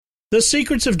The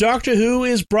Secrets of Doctor Who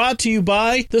is brought to you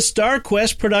by the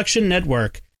StarQuest Production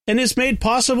Network and is made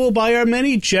possible by our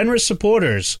many generous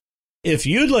supporters. If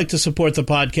you'd like to support the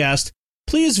podcast,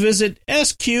 please visit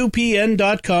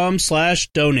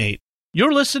sqpn.com/donate.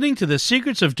 You're listening to The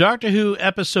Secrets of Doctor Who,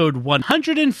 episode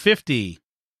 150.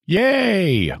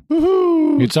 Yay!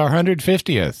 Woohoo! It's our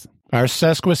 150th, our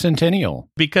sesquicentennial.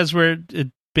 Because we're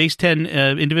base 10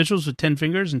 individuals with 10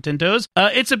 fingers and 10 toes,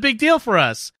 it's a big deal for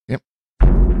us. Yep.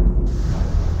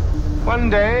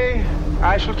 One day,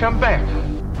 I shall come back.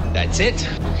 That's it.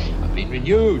 I've been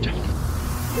renewed.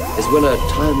 Is when a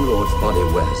Time Lord's body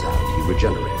wears out, he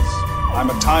regenerates. I'm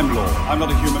a Time Lord. I'm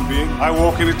not a human being. I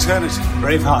walk in eternity.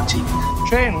 Braveheart.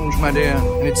 Change, my dear,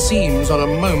 and it seems on a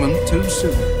moment too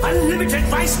soon. Unlimited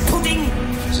rice pudding.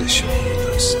 Physician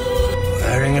healers.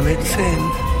 Wearing a bit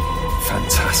thin.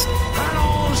 Fantastic.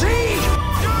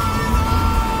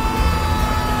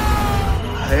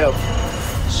 I am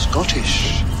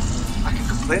Scottish. I can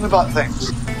complain about things.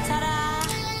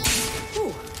 Ta-da!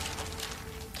 Ooh.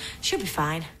 Should be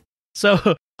fine.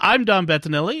 So, I'm Don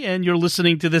Bettinelli, and you're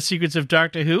listening to The Secrets of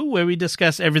Doctor Who, where we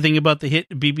discuss everything about the hit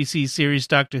BBC series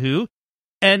Doctor Who.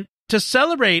 And to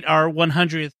celebrate our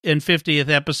 150th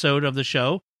episode of the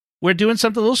show, we're doing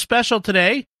something a little special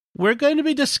today. We're going to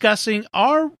be discussing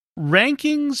our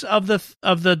rankings of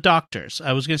the doctors.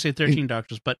 I was going to say 13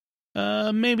 doctors, but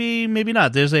maybe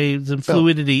not. There's some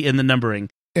fluidity in the numbering.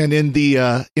 And in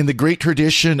the great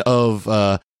tradition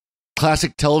of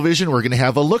classic television, we're going to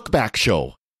have a look back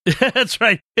show. That's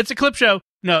right. It's a clip show.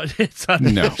 No, it's not.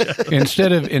 No.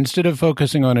 Instead of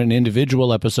focusing on an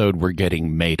individual episode, we're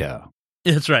getting meta.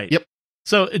 That's right. Yep.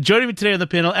 So joining me today on the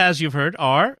panel, as you've heard,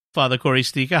 are Father Corey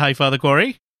Stika. Hi, Father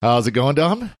Corey. How's it going,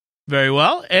 Dom? Very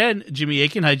well. And Jimmy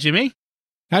Aiken. Hi, Jimmy.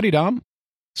 Howdy, Dom.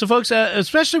 So, folks,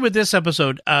 especially with this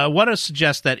episode, I want to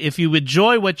suggest that if you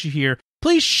enjoy what you hear,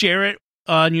 please share it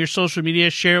on your social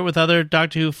media. Share it with other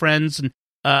Doctor Who friends. And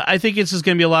I think this is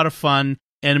going to be a lot of fun.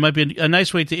 And it might be a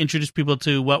nice way to introduce people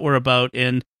to what we're about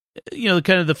and, you know,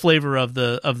 kind of the flavor of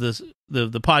the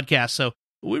podcast. So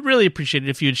we'd really appreciate it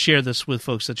if you'd share this with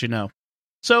folks that you know.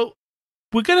 So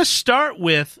we're going to start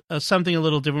with something a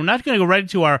little different. We're not going to go right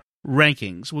into our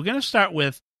rankings. We're going to start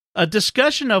with a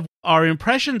discussion of our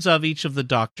impressions of each of the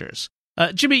doctors.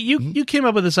 Jimmy, you came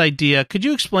up with this idea. Could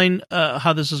you explain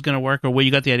how this is going to work or where you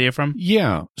got the idea from?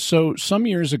 Yeah. So some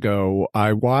years ago,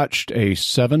 I watched a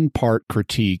 7-part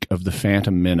critique of The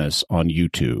Phantom Menace on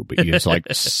YouTube. It's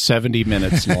like 70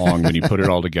 minutes long when you put it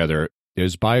all together. It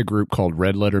was by a group called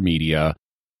Red Letter Media,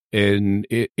 and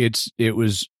it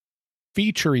was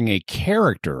featuring a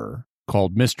character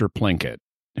called Mr. Plinkett,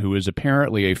 who is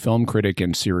apparently a film critic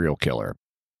and serial killer.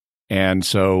 And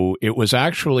so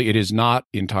it is not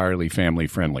entirely family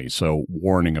friendly, so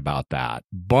warning about that.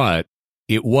 But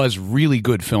it was really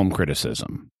good film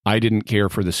criticism. I didn't care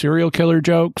for the serial killer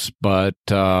jokes, but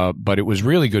it was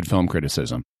really good film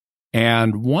criticism.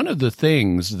 And one of the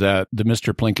things that the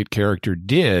Mr. Plinkett character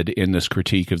did in this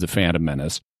critique of The Phantom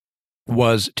Menace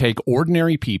was take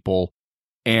ordinary people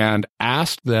and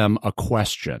ask them a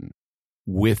question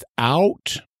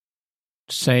without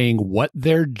saying what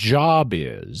their job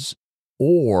is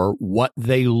or what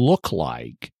they look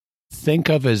like. Think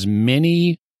of as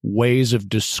many ways of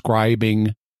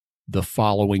describing the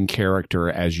following character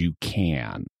as you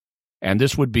can. And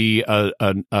this would be a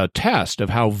test of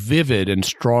how vivid and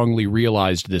strongly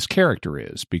realized this character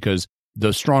is, because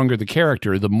the stronger the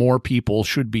character, the more people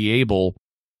should be able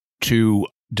to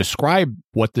describe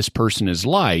what this person is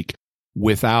like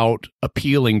without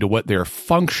appealing to what their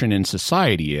function in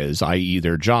society is, i.e.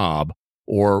 their job,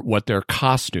 or what their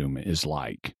costume is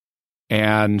like.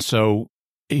 And so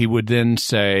he would then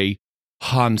say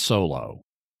Han Solo,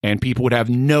 and people would have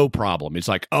no problem. It's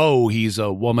like, oh, he's a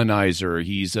womanizer.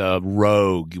 He's a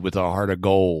rogue with a heart of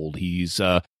gold. He's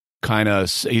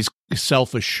he's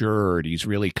self-assured. He's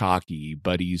really cocky,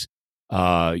 but he's,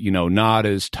 not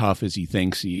as tough as he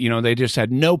thinks they just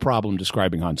had no problem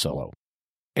describing Han Solo.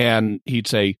 And he'd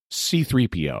say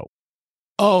C-3PO.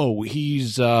 Oh,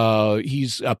 he's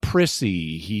a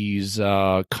prissy. He's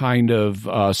kind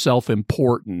of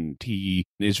self-important. He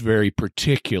is very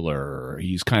particular.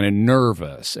 He's kind of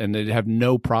nervous, and they'd have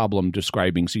no problem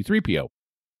describing C-3PO.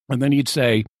 And then he'd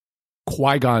say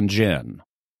Qui-Gon Jinn,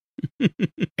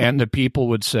 and the people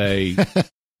would say,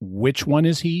 "Which one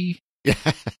is he?"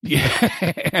 Yeah,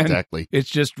 exactly. It's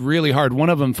just really hard. One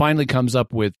of them finally comes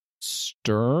up with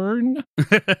stern,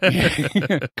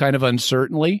 kind of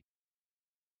uncertainly.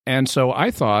 And so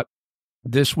I thought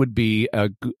this would be I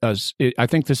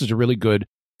think this is a really good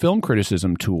film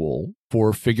criticism tool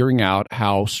for figuring out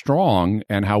how strong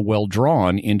and how well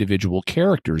drawn individual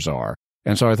characters are.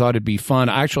 And so I thought it'd be fun.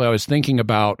 Actually, I was thinking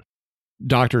about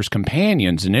doctors'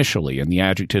 companions initially and the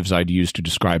adjectives I'd use to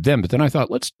describe them. But then I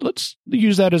thought, let's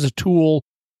use that as a tool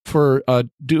for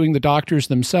doing the doctors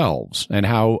themselves and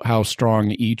how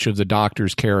strong each of the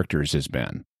doctor's characters has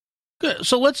been. Good.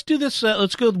 So let's do this.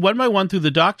 Let's go one by one through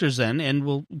the doctors then, and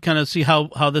we'll kind of see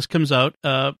how this comes out.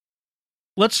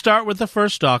 Let's start with the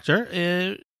first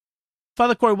Doctor.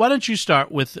 Father Corey, why don't you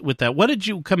start with that? What did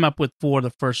you come up with for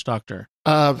the first Doctor?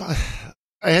 I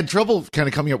had trouble kind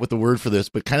of coming up with the word for this,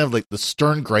 but kind of like the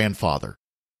stern grandfather.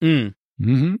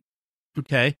 Mm-hmm.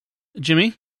 Okay.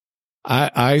 Jimmy?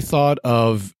 I thought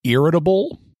of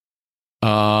irritable,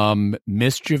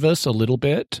 mischievous a little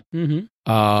bit,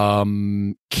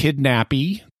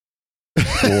 kidnappy,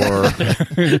 or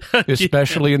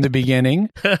especially in the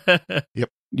beginning. Yep.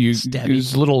 Use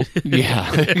little,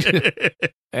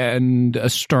 and a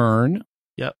stern.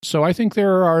 Yep. So I think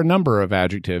there are a number of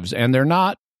adjectives, and they're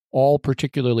not all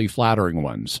particularly flattering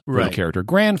ones for the character.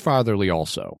 Grandfatherly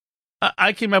also.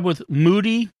 I came up with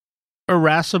moody,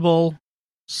 irascible,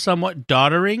 somewhat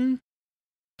doddering,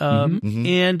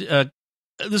 and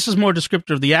this is more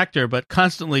descriptive of the actor, but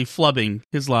constantly flubbing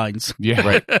his lines. Yeah,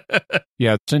 right.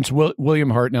 Yeah, since William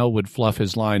Hartnell would fluff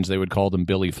his lines, they would call them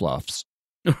Billy Fluffs.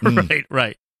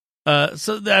 Right.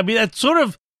 So I mean, that's sort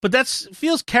of, but that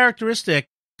feels characteristic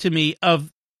to me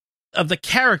of the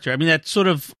character. I mean, that sort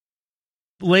of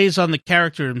lays on the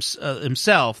character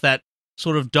himself. That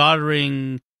sort of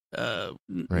doddering,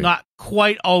 not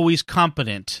quite always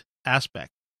competent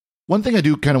aspect. One thing I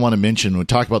do kind of want to mention when we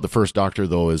talk about the first Doctor,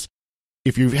 though, is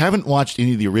if you haven't watched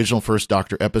any of the original first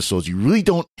Doctor episodes, you really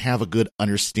don't have a good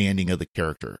understanding of the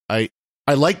character. I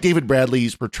like David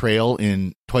Bradley's portrayal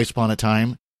in Twice Upon a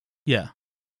Time. Yeah.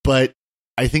 But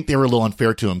I think they were a little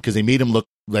unfair to him because they made him look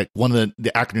like one of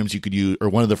the acronyms you could use, or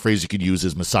one of the phrases you could use,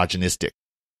 is misogynistic.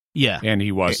 Yeah. And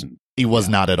he wasn't. He was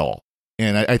not at all.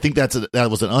 And I think that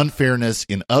was an unfairness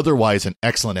in otherwise an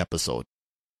excellent episode.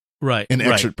 Right. An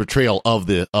excellent portrayal of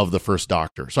the first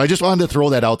Doctor. So I just wanted to throw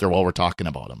that out there while we're talking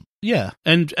about him. Yeah.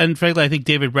 And frankly, I think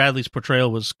David Bradley's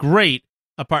portrayal was great,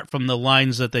 apart from the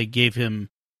lines that they gave him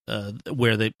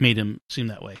where they made him seem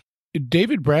that way.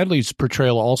 David Bradley's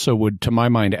portrayal also would, to my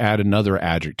mind, add another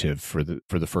adjective for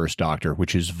the first Doctor,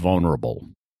 which is vulnerable.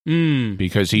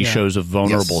 Because he shows a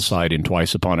vulnerable side in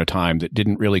Twice Upon a Time that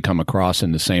didn't really come across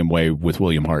in the same way with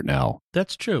William Hartnell.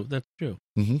 That's true.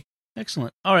 Mm-hmm.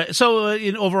 Excellent. All right. So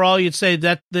overall, you'd say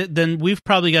that then we've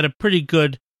probably got a pretty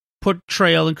good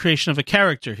portrayal and creation of a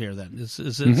character here. Then is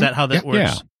that how that works?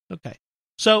 Yeah. Okay.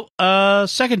 So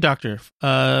second Doctor,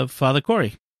 Father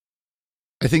Corey.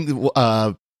 I think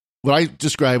what I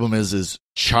describe him as is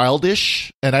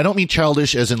childish, and I don't mean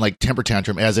childish as in like temper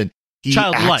tantrum, as in he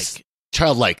childlike.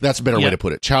 Childlike. That's a better way to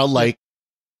put it. Childlike,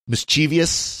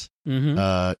 mischievous,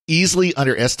 easily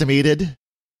underestimated,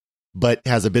 but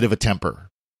has a bit of a temper.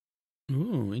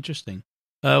 Ooh, interesting.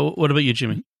 What about you,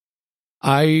 Jimmy?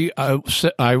 I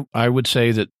would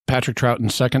say that Patrick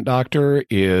Troughton's second Doctor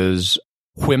is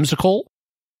whimsical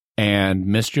and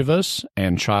mischievous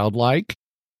and childlike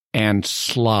and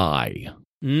sly.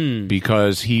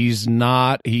 Because he's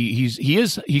not,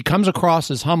 he comes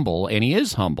across as humble, and he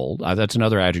is humble. That's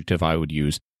another adjective I would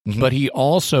use. But he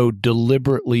also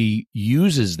deliberately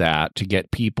uses that to get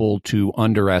people to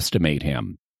underestimate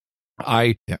him.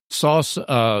 I saw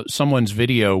someone's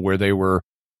video where they were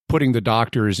putting the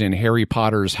doctors in Harry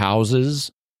Potter's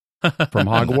houses from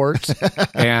Hogwarts.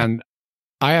 And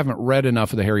I haven't read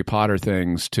enough of the Harry Potter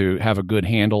things to have a good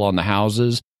handle on the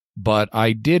houses, but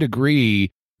I did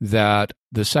agree that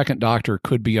the second Doctor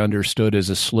could be understood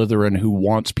as a Slytherin who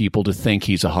wants people to think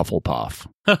he's a Hufflepuff.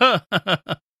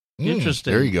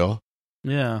 Interesting. There you go.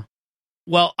 Yeah.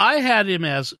 Well, I had him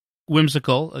as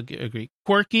whimsical, agree,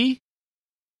 quirky,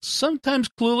 sometimes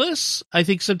clueless. I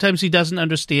think sometimes he doesn't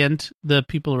understand the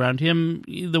people around him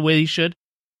the way he should.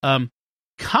 Kind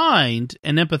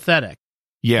and empathetic.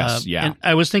 Yes, And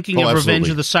I was thinking of absolutely. Revenge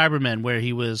of the Cybermen, where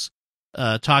he was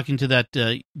talking to that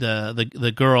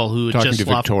the girl who had Talking just to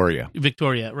lost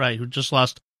Victoria, right, who just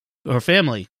lost her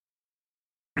family,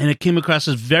 and it came across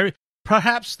as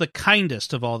perhaps the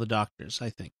kindest of all the doctors, I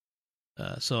think.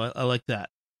 So I like that.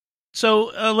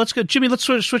 So let's go, Jimmy. Let's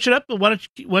switch it up. Why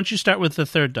don't you start with the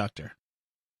third Doctor?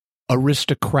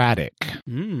 Aristocratic,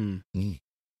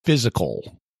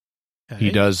 physical. Okay.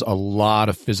 He does a lot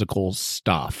of physical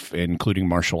stuff, including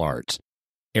martial arts.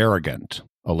 Arrogant,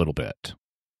 a little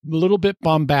bit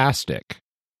bombastic.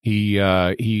 He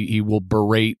will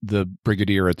berate the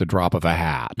Brigadier at the drop of a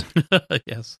hat.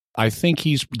 Yes. I think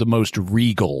he's the most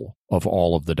regal of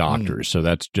all of the Doctors, so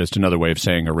that's just another way of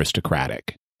saying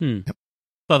aristocratic.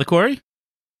 Father Corey?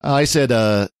 I said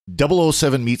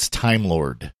 007 meets Time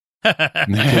Lord.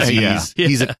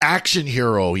 He's an action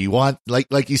hero. He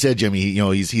like you said, Jimmy.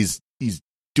 He's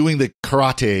doing the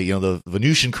karate, the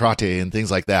Venusian karate and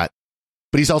things like that.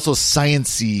 But he's also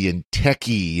sciencey and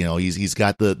techie. He's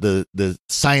got the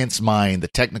science mind, the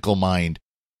technical mind.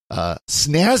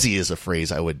 Snazzy is a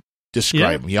phrase I would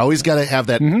describe him. You always got to have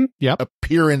that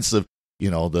appearance of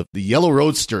the yellow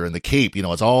roadster and the cape.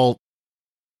 It's all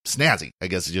snazzy. I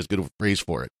guess is just a good phrase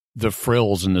for it. The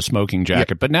frills and the smoking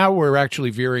jacket. But now we're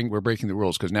actually we're breaking the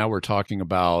rules because now we're talking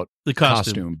about the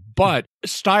costume. But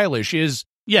stylish is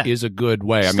a good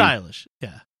way. Stylish,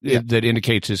 that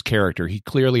indicates his character. He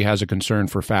clearly has a concern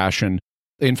for fashion.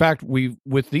 In fact,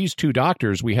 with these two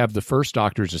doctors, we have the first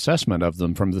doctor's assessment of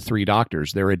them from the three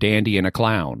doctors. They're a dandy and a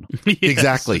clown. Yes.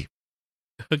 Exactly.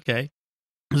 Okay.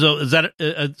 So is that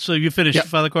so you finished,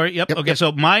 Father Corey? Yep. Okay,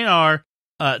 so mine are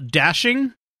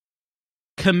dashing,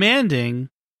 commanding,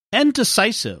 and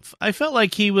decisive. I felt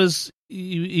like he was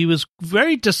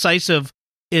very decisive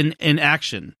in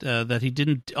action. That he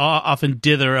didn't often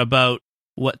dither about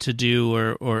what to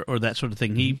do or that sort of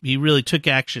thing. He really took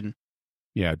action.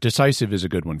 Yeah, decisive is a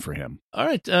good one for him. All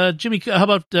right, Jimmy, how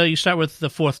about you start with the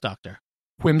fourth Doctor?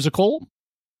 Whimsical,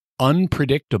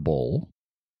 unpredictable,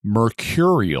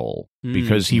 mercurial,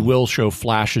 because he will show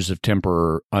flashes of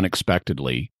temper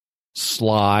unexpectedly.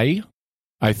 Sly.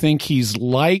 I think he's a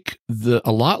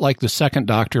lot like the second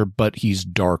Doctor, but he's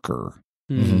darker.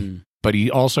 But he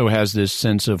also has this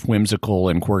sense of whimsical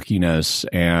and quirkiness,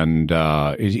 and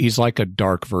he's like a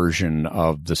dark version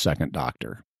of the second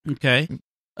Doctor. Okay.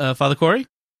 Father Corey?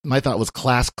 My thought was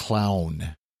class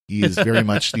clown. He is very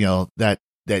much, that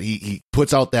he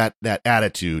puts out that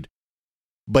attitude,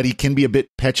 but he can be a bit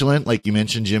petulant, like you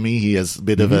mentioned, Jimmy. He has a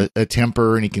bit of a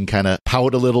temper, and he can kind of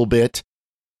pout a little bit.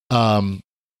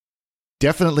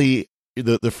 Definitely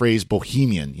the phrase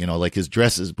bohemian, like his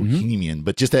dress is bohemian,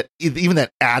 but just even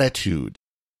that attitude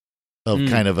of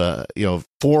kind of a,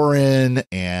 foreign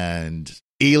and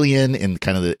alien and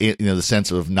kind of the sense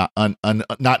of not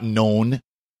known.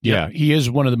 Yeah, he is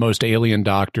one of the most alien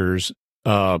doctors.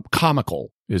 Comical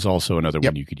is also another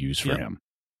one you could use for him.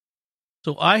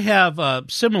 So I have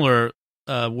similar,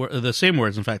 the same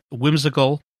words, in fact,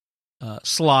 whimsical,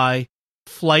 sly,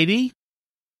 flighty.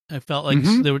 I felt like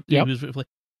he was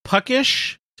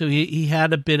puckish. So he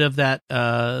had a bit of that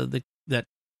that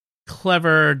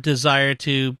clever desire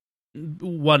to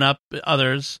one up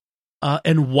others,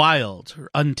 and wild or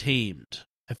untamed.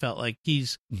 I felt like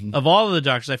he's of all of the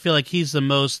Doctors, I feel like he's the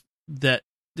most that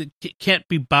can't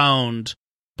be bound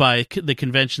by the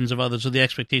conventions of others or the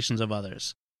expectations of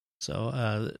others.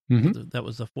 So that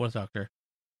was the fourth Doctor.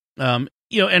 And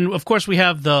of course we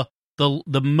have the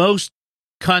most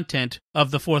content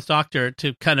of the fourth Doctor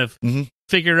to kind of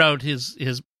figure out his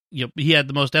he had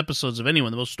the most episodes of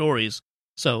anyone, the most stories.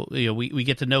 So we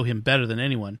get to know him better than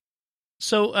anyone.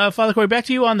 So Father Corey, back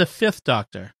to you on the fifth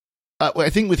Doctor.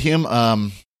 I think with him,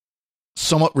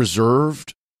 somewhat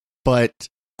reserved, but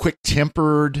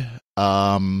quick-tempered,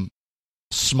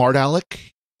 smart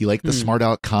aleck. He liked the smart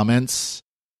aleck comments.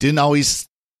 Didn't always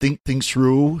think things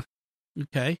through.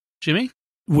 Okay. Jimmy?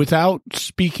 Without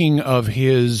speaking of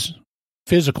his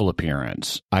physical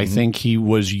appearance, I think he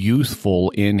was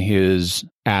youthful in his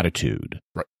attitude.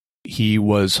 Right. He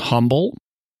was humble.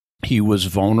 He was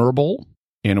vulnerable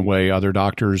in a way other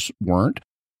doctors weren't.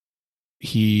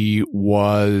 He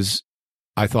was,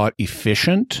 I thought,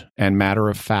 efficient and matter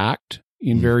of fact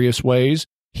in various ways.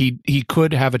 He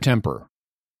could have a temper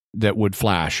that would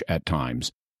flash at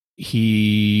times.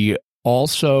 He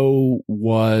also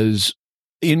was,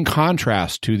 in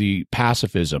contrast to the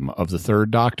pacifism of the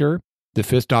third Doctor, the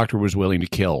fifth Doctor was willing to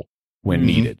kill when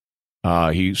needed.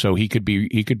 He could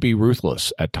be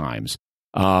ruthless at times.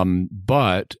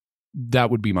 But that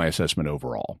would be my assessment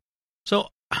overall. So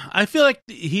I feel like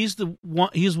he's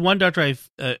one Doctor I've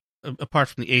apart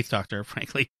from the eighth Doctor,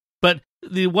 frankly, but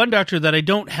the one Doctor that I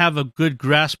don't have a good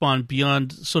grasp on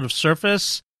beyond sort of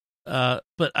surface.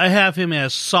 But I have him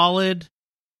as solid,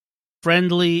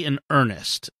 friendly, and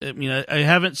earnest. I mean, I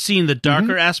haven't seen the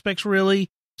darker aspects really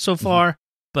so far,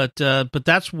 but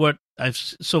that's what I've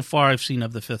seen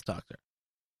of the fifth Doctor.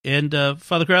 And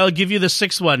Father Corey, I'll give you the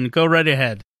sixth one. Go right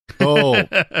ahead. Oh,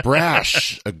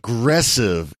 brash,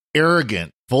 aggressive,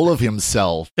 arrogant, full of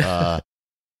himself. I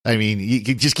mean, you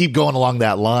could just keep going along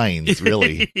that lines,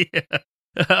 really. Yeah.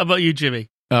 How about you, Jimmy?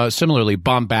 Similarly,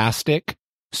 bombastic,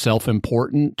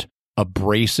 self-important,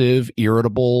 abrasive,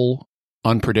 irritable,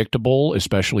 unpredictable,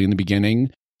 especially in the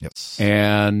beginning. Yes.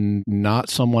 And not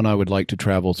someone I would like to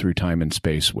travel through time and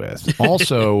space with.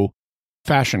 Also,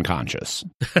 fashion conscious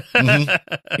in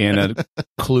a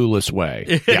clueless way.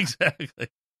 Yeah. Exactly.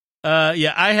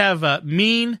 I have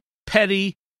mean,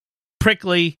 petty,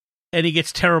 prickly, and he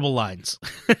gets terrible lines.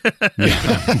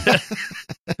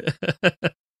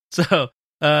 So,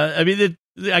 I mean,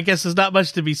 I guess there's not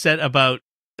much to be said about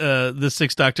the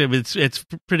Sixth Doctor. It's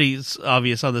pretty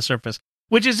obvious on the surface,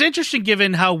 which is interesting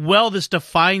given how well this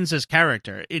defines his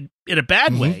character in a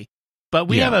bad way. But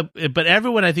but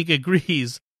everyone I think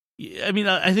agrees. I mean,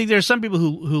 I think there are some people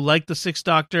who like the Sixth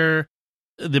Doctor.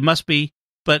 There must be,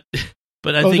 but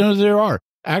I think no, there are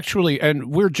actually,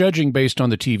 and we're judging based on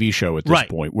the TV show at this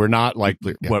point. We're not like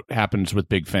what happens with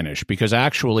Big Finish, because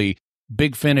actually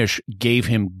Big Finish gave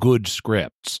him good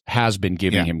scripts, has been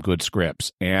giving him good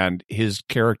scripts, and his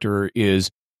character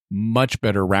is much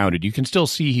better rounded. You can still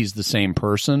see he's the same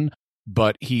person,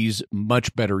 but he's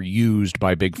much better used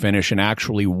by Big Finish and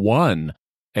actually won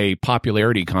a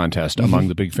popularity contest among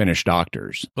the Big Finish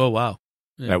doctors. Oh, wow.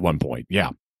 Yeah. At one point, yeah.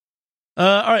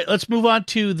 All right, let's move on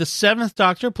to the Seventh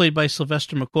Doctor, played by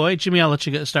Sylvester McCoy. Jimmy, I'll let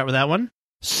you start with that one.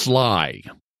 Sly.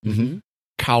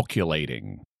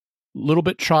 Calculating. A little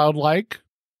bit childlike,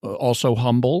 also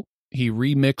humble. He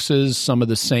remixes some of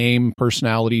the same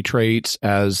personality traits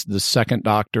as the Second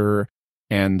Doctor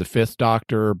and the Fifth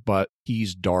Doctor, but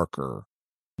he's darker.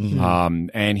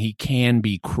 And he can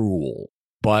be cruel,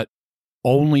 but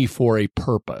only for a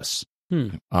purpose.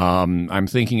 I'm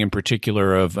thinking in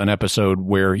particular of an episode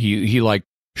where he like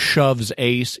shoves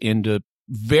Ace into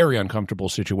very uncomfortable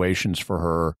situations for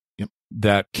her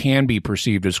that can be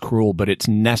perceived as cruel, but it's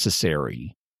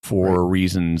necessary for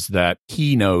reasons that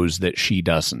he knows that she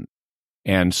doesn't.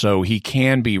 And so he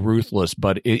can be ruthless,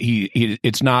 but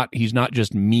he's not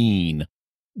just mean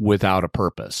without a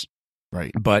purpose.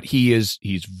 Right. But he's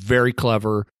very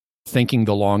clever, thinking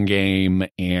the long game,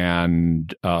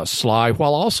 and sly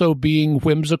while also being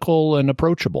whimsical and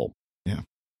approachable. Yeah.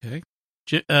 Okay.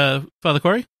 Father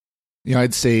Corey? Yeah,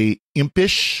 I'd say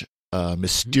impish,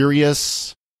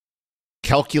 mysterious,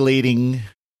 calculating.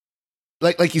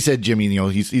 Like you said, Jimmy,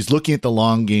 he's looking at the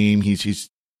long game. He's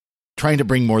trying to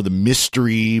bring more of the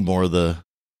mystery,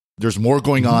 there's more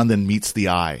going on than meets the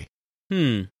eye.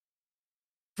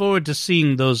 Forward to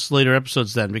seeing those later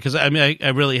episodes then, because I mean, I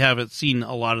really haven't seen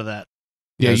a lot of that.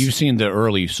 Yeah, you've seen the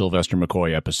early Sylvester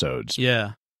McCoy episodes.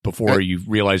 Yeah. Before you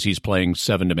realize he's playing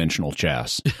 7-dimensional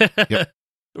chess.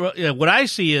 Well, yeah, what I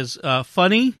see is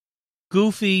funny,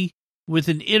 goofy, with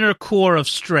an inner core of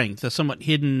strength, a somewhat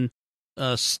hidden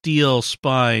steel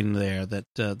spine there that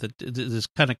is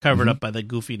kind of covered up by the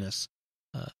goofiness.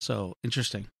 So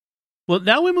interesting. Well,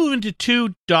 now we move into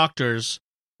two doctors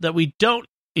that we don't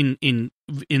in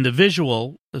the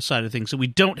visual side of things that we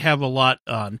don't have a lot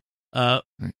on,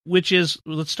 which is,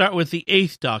 let's start with the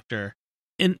Eighth Doctor.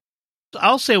 And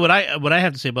I'll say what I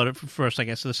have to say about it first, I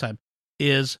guess, this time,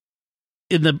 is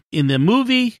in the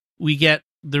movie we get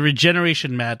the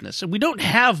regeneration madness, and we don't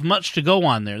have much to go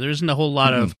on there. There isn't a whole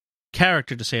lot of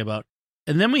character to say about.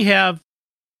 And then we have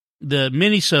the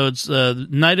minisodes,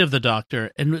 Night of the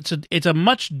Doctor, and it's a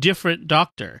much different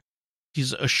Doctor.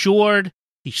 He's assured,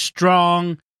 he's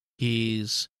strong,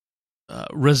 he's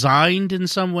resigned in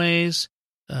some ways.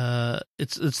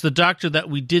 It's the Doctor that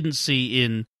we didn't see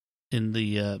in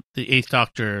the Eighth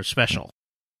Doctor special.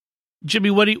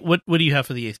 Jimmy, what do you have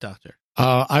for the Eighth Doctor?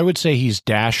 I would say he's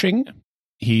dashing,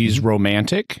 he's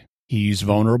romantic, he's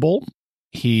vulnerable,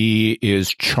 he is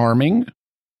charming,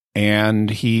 and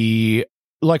he,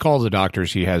 like all the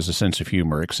Doctors, he has a sense of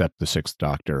humor, except the Sixth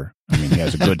Doctor. I mean, he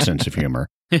has a good sense of humor.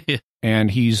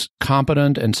 And he's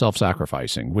competent and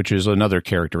self-sacrificing, which is another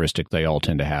characteristic they all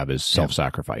tend to have, is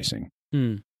self-sacrificing.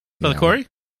 Father Corey?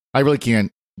 I really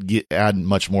can't add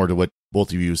much more to what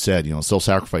both of you said.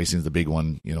 Self-sacrificing is the big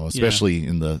one, especially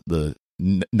in the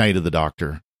Night of the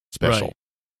Doctor special.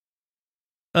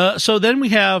 Right. So then we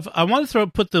have, I want to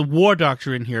put the War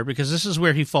Doctor in here, because this is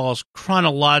where he falls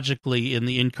chronologically in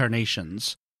the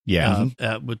incarnations. Yeah.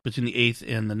 Between the 8th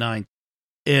and the 9th.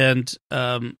 And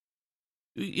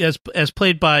as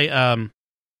played by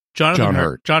John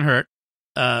Hurt,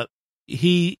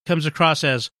 he comes across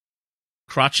as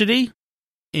crotchety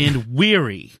and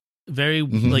weary. Very,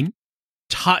 he's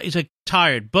like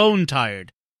tired, bone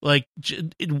tired. Like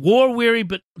war weary,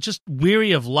 but just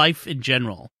weary of life in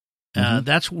general.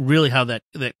 That's really how that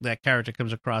character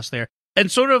comes across there, and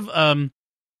sort of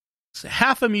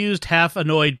half amused, half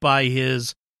annoyed by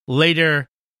his later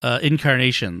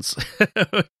incarnations,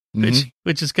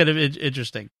 which is kind of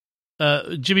interesting.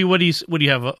 Jimmy, what do you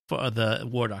have for the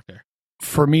War Doctor?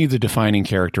 For me, the defining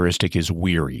characteristic is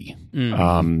weary.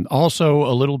 Also,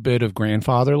 a little bit of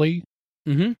grandfatherly,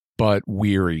 but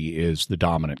weary is the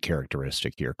dominant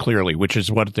characteristic here, clearly, which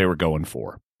is what they were going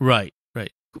for. Right.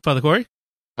 Father Corey?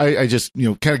 I just,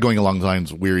 kind of going along the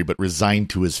lines of weary, but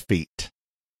resigned to his fate.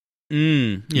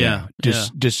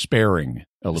 Despairing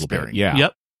a little bit. Yeah.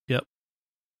 Yep.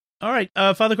 All right.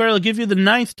 Father Corey, I'll give you the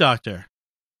ninth Doctor.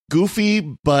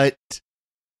 Goofy, but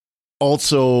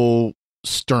also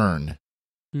stern.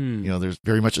 There's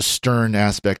very much a stern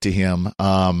aspect to him.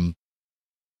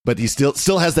 But he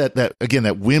still has that again,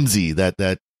 that whimsy,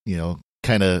 that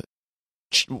kind of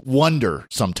wonder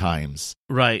sometimes.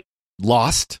 Right.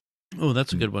 Lost. Oh,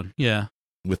 that's a good one. Yeah.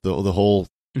 With the whole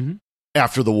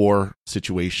after the war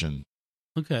situation.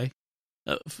 Okay.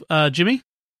 Jimmy?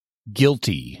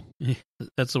 Guilty.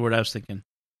 That's the word I was thinking.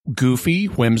 Goofy,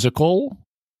 whimsical,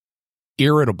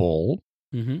 irritable,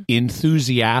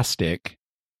 enthusiastic,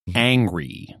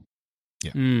 angry.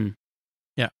 Yeah.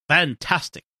 Yeah.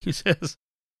 Fantastic, he says.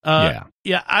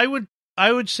 Yeah,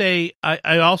 I would say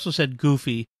I also said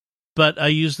goofy, but I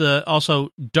used the also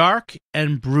dark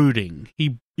and brooding.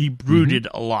 He brooded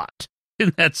a lot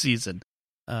in that season.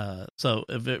 So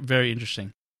very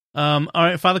interesting. All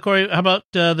right, Father Corey, how about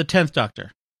the 10th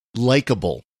Doctor?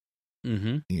 Likeable.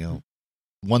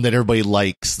 One that everybody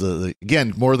likes. The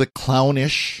again, more the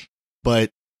clownish,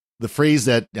 but the phrase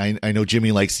that I know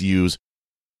Jimmy likes to use,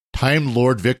 Time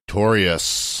Lord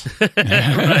Victorious.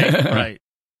 Right.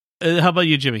 How about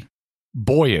you, Jimmy?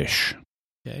 Boyish.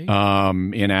 Okay.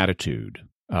 In attitude.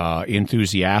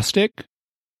 Enthusiastic,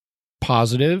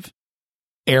 positive,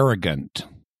 arrogant.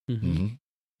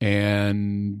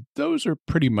 And those are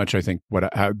pretty much, I think, what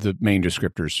the main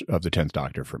descriptors of the 10th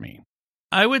Doctor for me.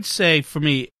 I would say for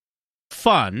me,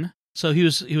 fun. So he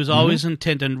was always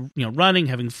intent on running,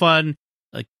 having fun,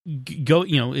 like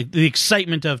the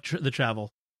excitement of the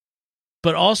travel,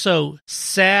 but also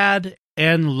sad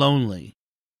and lonely.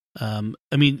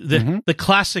 The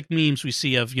classic memes we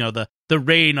see of the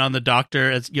rain on the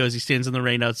Doctor as he stands in the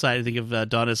rain outside. I think of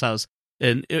Donna's house,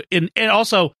 and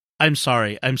also I'm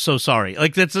sorry, I'm so sorry.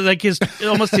 Like that's like his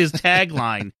almost his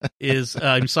tagline is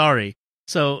I'm sorry.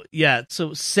 So yeah,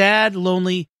 so sad,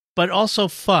 lonely, but also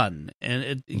fun,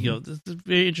 and it's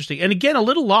very interesting. And again, a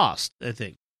little lost, I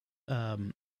think.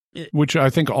 Which I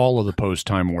think all of the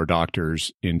post-Time War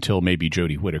Doctors, until maybe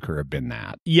Jodie Whittaker, have been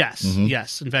that. Yes,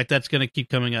 yes. In fact, that's going to keep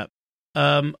coming up.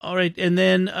 All right, and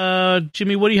then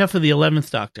Jimmy, what do you have for the 11th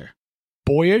Doctor?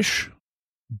 Boyish,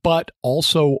 but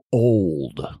also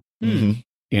old.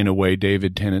 In a way,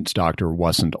 David Tennant's Doctor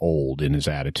wasn't old in his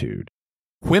attitude.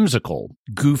 Whimsical,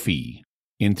 goofy,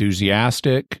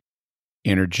 enthusiastic,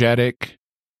 energetic,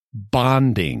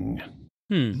 bonding.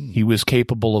 He was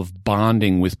capable of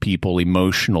bonding with people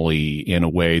emotionally in a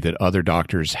way that other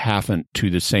Doctors haven't to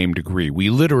the same degree. We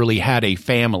literally had a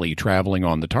family traveling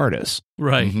on the TARDIS.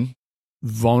 Right.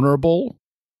 Vulnerable,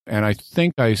 and I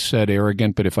think I said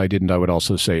arrogant, but if I didn't, I would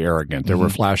also say arrogant. There were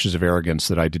flashes of arrogance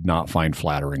that I did not find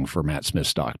flattering for Matt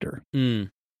Smith's Doctor.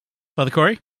 Father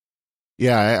Corey?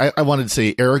 Yeah, I wanted to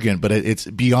say arrogant, but it's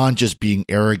beyond just being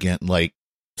arrogant, like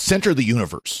center of the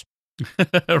universe.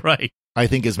 Right. I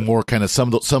think is more kind of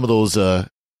some of those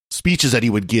speeches that he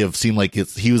would give seem like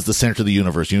he was the center of the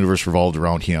universe. The universe revolved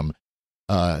around him.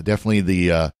 Definitely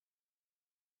the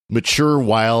mature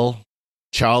while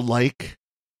childlike.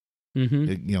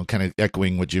 Kind of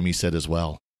echoing what Jimmy said as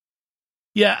well.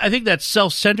 Yeah, I think that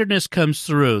self-centeredness comes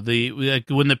through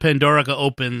when the Pandorica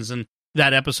opens and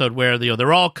that episode where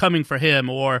they're all coming for him,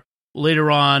 or later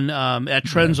on at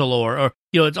Trenzalore, or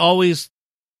it's always.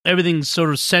 Everything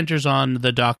sort of centers on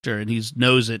the Doctor, and he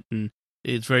knows it, and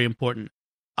it's very important.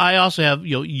 I also have,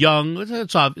 young.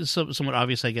 It's somewhat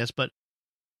obvious, I guess, but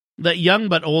that young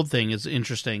but old thing is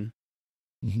interesting.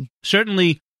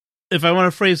 Certainly, if I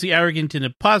want to phrase the arrogant in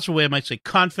a positive way, I might say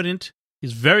confident.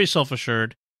 He's very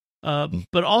self-assured,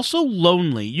 but also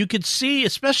lonely. You could see,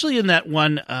 especially in that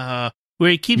one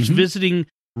where he keeps visiting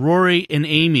Rory and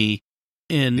Amy,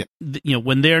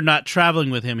 when they're not traveling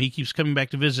with him, he keeps coming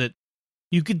back to visit.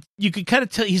 You could kind of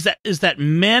tell he's that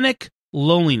manic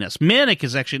loneliness. Manic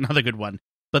is actually another good one,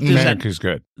 but manic is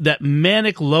good. That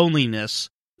manic loneliness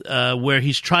where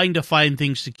he's trying to find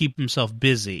things to keep himself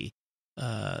busy,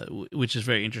 which is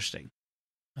very interesting.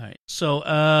 All right, so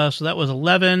that was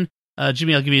 11.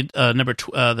 Jimmy, I'll give you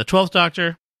the 12th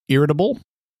Doctor. Irritable,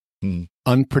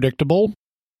 unpredictable.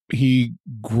 He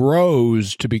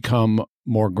grows to become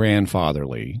more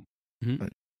grandfatherly.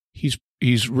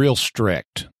 He's real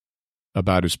strict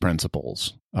about his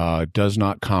principles, does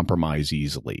not compromise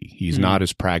easily. He's not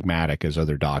as pragmatic as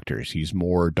other Doctors. He's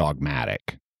more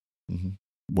dogmatic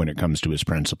when it comes to his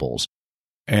principles.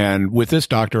 And with this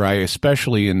Doctor, I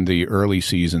especially in the early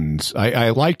seasons, I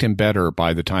liked him better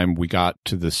by the time we got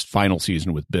to this final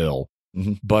season with Bill.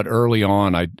 Mm-hmm. But early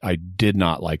on, I did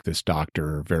not like this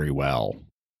Doctor very well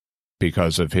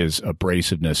because of his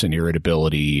abrasiveness and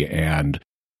irritability and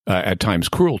at times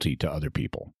cruelty to other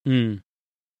people.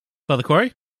 Father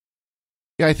Corey?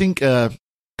 Yeah, I think kind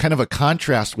of a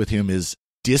contrast with him is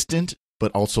distant,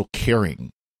 but also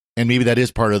caring. And maybe that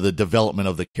is part of the development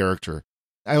of the character.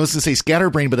 I was going to say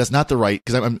scatterbrain, but that's not the right,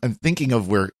 because I'm thinking of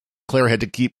where Clara had to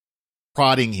keep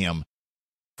prodding him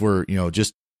for,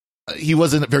 just, he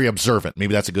wasn't very observant.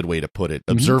 Maybe that's a good way to put it.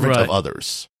 Observant of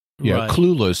others. Yeah,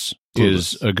 clueless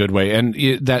is a good way. And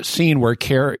that scene where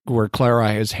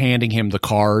Clara is handing him the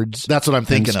cards. That's what I'm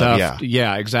thinking of, yeah.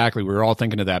 Yeah, exactly. We were all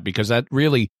thinking of that because that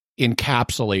really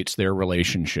encapsulates their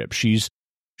relationship. She's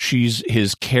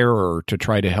his carer to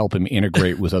try to help him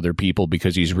integrate with other people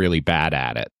because he's really bad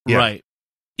at it. Yeah. Right.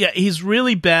 Yeah, he's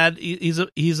really bad. He's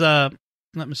a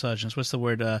not misogynist. What's the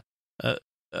word?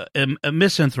 A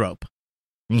misanthrope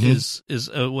is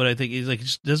what I think. He's like, he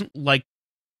just doesn't like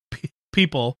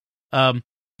people.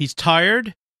 He's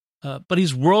tired, but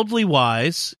he's worldly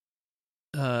wise.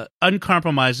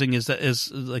 Uncompromising is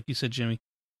like you said, Jimmy.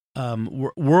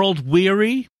 World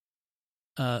weary.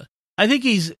 I think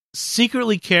he's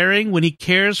secretly caring. When he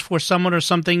cares for someone or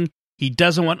something, he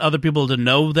doesn't want other people to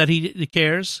know that he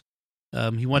cares.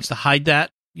 He wants to hide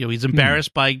that. He's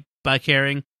embarrassed by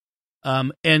caring.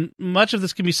 And much of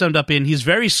this can be summed up in he's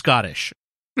very Scottish.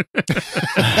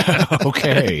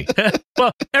 Okay.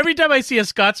 Well, every time I see a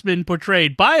Scotsman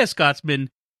portrayed by a Scotsman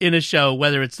in a show,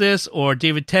 whether it's this or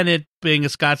David Tennant being a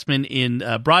Scotsman in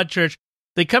Broadchurch,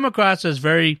 they come across as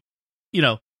very,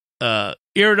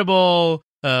 irritable,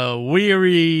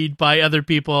 wearied by other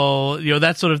people,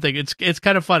 that sort of thing. It's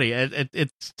kind of funny.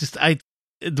 It's just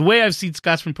the way I've seen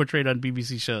Scotsman portrayed on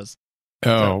BBC shows.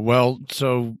 Oh, well,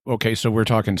 so we're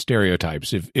talking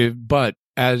stereotypes. But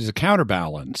as a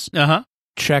counterbalance,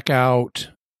 check out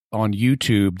on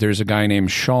YouTube, there's a guy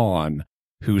named Sean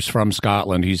who's from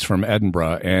Scotland. He's from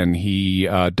Edinburgh, and he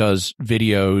does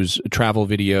travel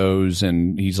videos,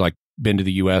 and he's like been to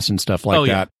the US and stuff like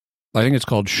that. I think it's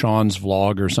called Sean's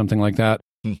Vlog or something like that.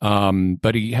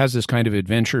 But he has this kind of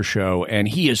adventure show, and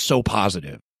he is so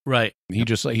positive. Right.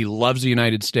 He loves the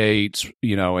United States,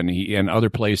 and other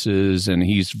places, and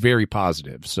he's very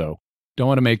positive. So don't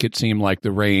want to make it seem like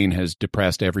the rain has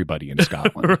depressed everybody in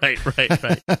Scotland. Right.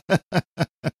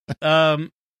 All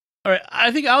right.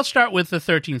 I think I'll start with the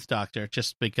 13th Doctor,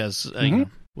 just because,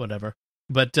 whatever.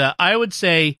 But I would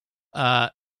say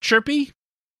chirpy,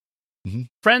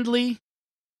 friendly,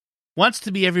 wants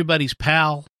to be everybody's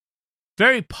pal,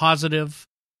 very positive,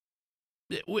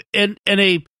 and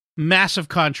a massive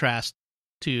contrast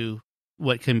to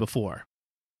what came before.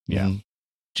 Yeah.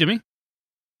 Jimmy?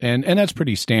 And that's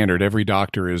pretty standard. Every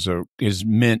Doctor is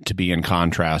meant to be in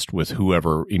contrast with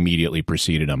whoever immediately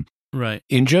preceded him. Right.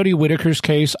 In Jodie Whittaker's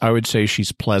case, I would say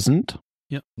she's pleasant.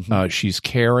 Yep. She's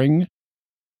caring.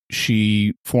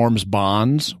 She forms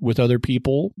bonds with other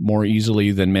people more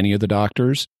easily than many of the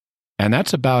Doctors. And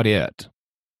that's about it.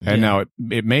 And now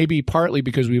it may be partly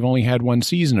because we've only had one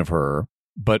season of her,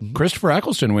 but Christopher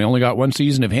Eccleston, we only got one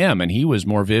season of him, and he was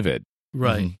more vivid.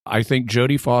 Right. I think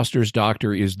Jodie Foster's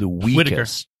Doctor is the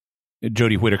weakest.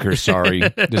 Jodie Whittaker, sorry.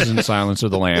 This isn't Silence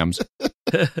of the Lambs.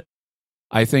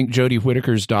 I think Jodie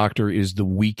Whittaker's Doctor is the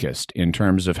weakest in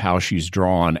terms of how she's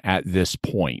drawn at this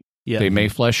point. Yeah. They may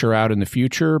flesh her out in the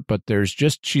future, but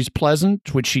she's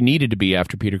pleasant, which she needed to be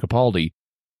after Peter Capaldi.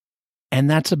 And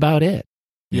that's about it.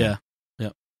 Yeah.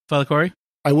 Father Corey?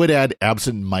 I would add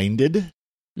absent-minded.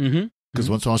 Because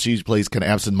once in a while she plays kind of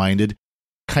absent-minded.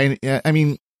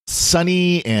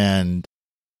 Sunny and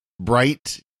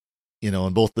bright,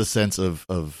 in both the sense of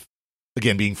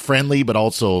again, being friendly, but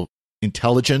also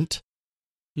intelligent.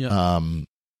 Yeah.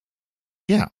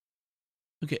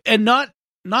 Okay. And not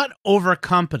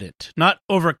overcompetent, not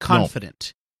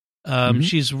overconfident. No.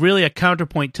 She's really a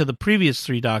counterpoint to the previous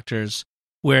three Doctors,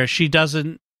 where she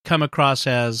doesn't come across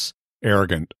as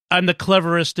arrogant. I'm the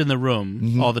cleverest in the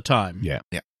room all the time. Yeah.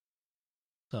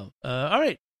 So, all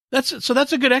right. That's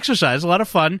a good exercise. A lot of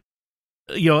fun.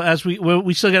 As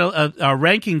we still got our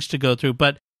rankings to go through,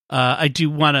 but I do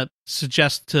want to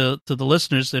suggest to the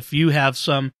listeners, if you have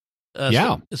some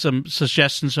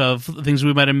suggestions of things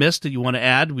we might have missed that you want to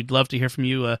add, we'd love to hear from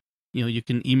you. You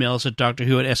can email us at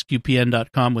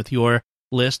drwho@sqpn.com with your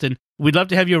list, and we'd love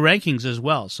to have your rankings as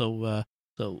well. So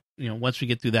once we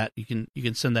get through that, you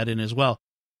can send that in as well.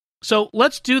 So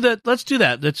let's do that.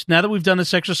 Now that we've done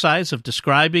this exercise of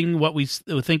describing what we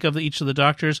think of each of the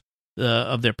Doctors,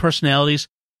 of their personalities,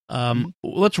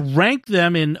 Let's rank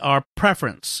them in our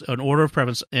preference, an order of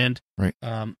preference. And Right.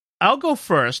 I'll go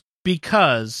first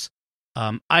because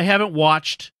I haven't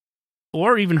watched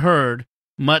or even heard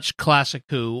much classic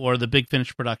Who or the Big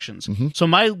Finish productions. So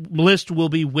my list will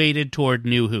be weighted toward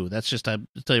new Who. That's just, I'll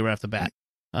tell you right off the bat.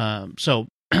 So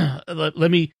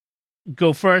let me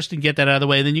go first and get that out of the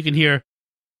way. Then you can hear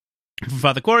from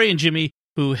Father Corey and Jimmy,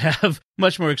 who have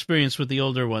much more experience with the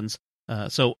older ones.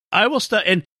 So I will start,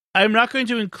 and I'm not going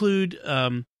to include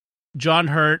John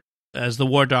Hurt as the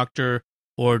War Doctor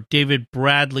or David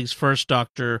Bradley's first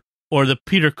Doctor or the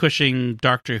Peter Cushing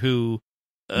Doctor Who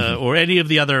or any of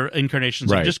the other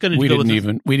incarnations. Right. I'm just going to we go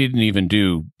didn't even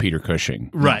do Peter Cushing.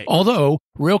 Right. Although,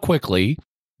 real quickly,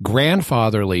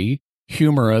 grandfatherly,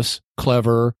 humorous,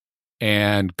 clever,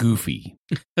 and goofy.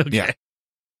 Okay. Yeah.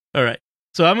 All right.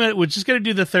 So we're just going to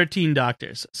do the 13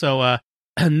 Doctors. So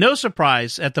no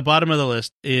surprise, at the bottom of the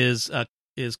list is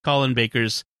Colin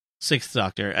Baker's Sixth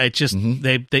Doctor. I just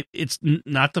it's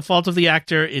not the fault of the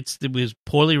actor. It was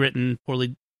poorly written,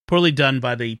 poorly done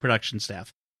by the production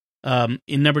staff.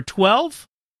 In number 12,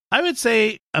 I would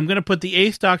say I'm going to put the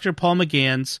Eighth Doctor, Paul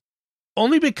McGann's,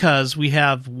 only because we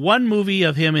have one movie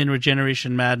of him in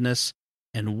Regeneration Madness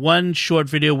and one short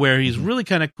video where he's really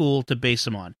kind of cool to base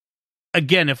him on.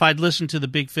 Again, if I'd listened to the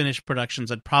Big Finish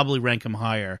productions, I'd probably rank him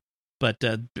higher, but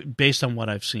based on what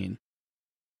I've seen.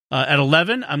 At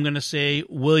 11, I'm going to say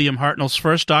William Hartnell's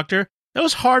First Doctor. That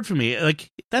was hard for me. Like,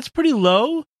 that's pretty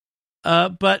low,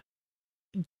 but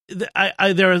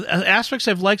there are aspects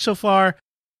I've liked so far,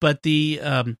 but the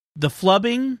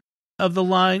flubbing of the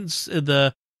lines,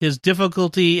 his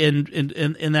difficulty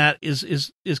in that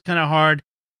is kind of hard,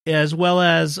 as well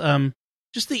as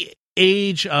just the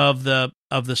age of the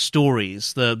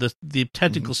stories, the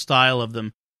technical style of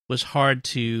them was hard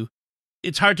to.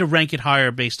 It's hard to rank it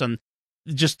higher based on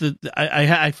just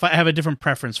I have a different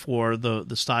preference for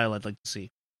the style I'd like to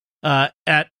see.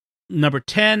 At number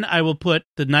 10, I will put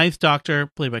the Ninth Doctor,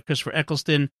 played by Christopher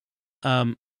Eccleston.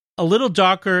 A little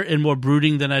darker and more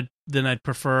brooding than I'd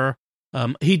prefer.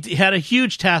 He had a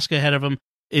huge task ahead of him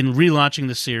in relaunching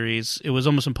the series. It was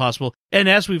almost impossible. And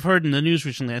as we've heard in the news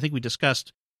recently, I think we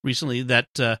discussed recently that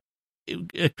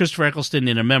Christopher Eccleston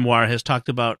in a memoir has talked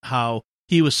about how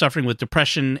he was suffering with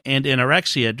depression and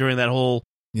anorexia during that whole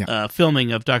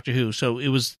filming of Doctor Who. So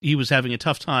he was having a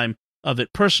tough time of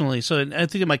it personally. So I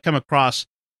think it might come across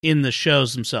in the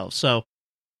shows themselves. So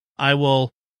I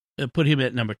will put him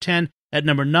at number 10. At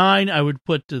number 9, I would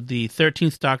put the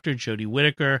 13th Doctor, Jodie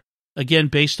Whittaker. Again,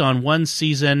 based on one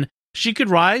season. She could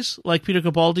rise like Peter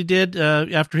Capaldi did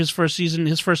after his first season.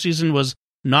 His first season was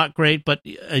not great, but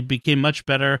it became much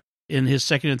better in his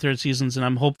second and third seasons, and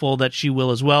I'm hopeful that she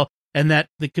will as well, and that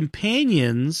the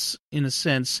companions, in a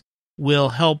sense, will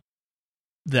help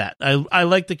that. I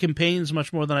like the companions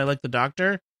much more than I like the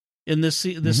Doctor in this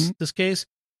case,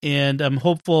 and I'm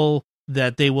hopeful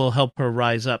that they will help her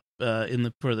rise up in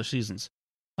the further seasons.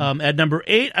 At number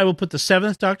 8, I will put the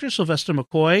 7th Doctor, Sylvester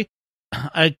McCoy.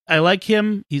 I like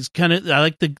him. He's I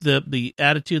like the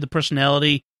attitude, the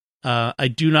personality. I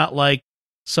do not like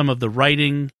some of the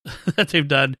writing that they've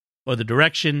done or the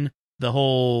direction. The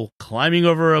whole climbing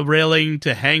over a railing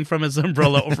to hang from his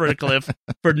umbrella over a cliff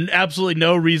for absolutely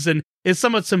no reason is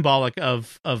somewhat symbolic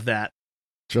of that.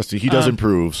 Trust me, he does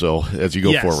improve. So as you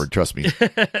go forward, trust me,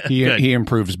 he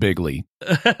improves bigly.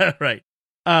 Right.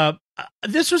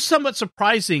 This was somewhat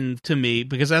surprising to me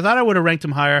because I thought I would have ranked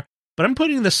him higher. But I'm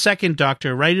putting the 2nd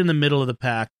Doctor right in the middle of the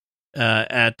pack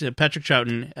at Patrick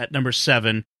Troughton at number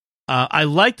 7. I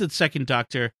like the 2nd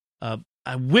Doctor.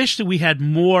 I wish that we had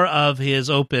more of his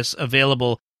opus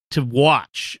available to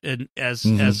watch. And as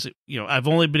you know, I've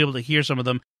only been able to hear some of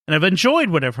them, and I've enjoyed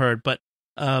what I've heard. But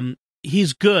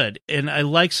he's good, and I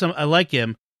like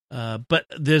him. But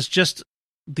there's just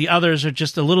the others are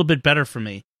just a little bit better for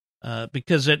me.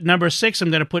 Because at number 6,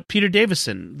 I'm going to put Peter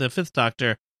Davison, the 5th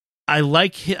Doctor. I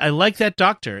like that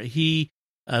Doctor.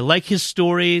 I like his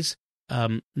stories.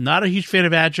 Not a huge fan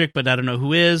of Adric, but I don't know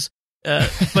who is.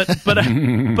 But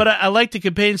I like the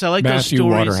companions. I like Matthew those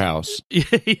stories. Waterhouse.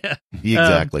 Yeah,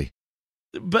 exactly.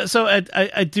 But so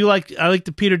I do like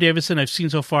the Peter Davison I've seen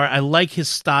so far. I like his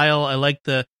style. I like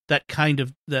that kind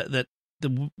of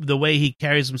the way he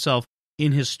carries himself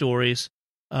in his stories.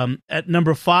 At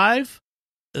number 5,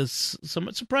 a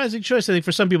somewhat surprising choice, I think,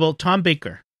 for some people, Tom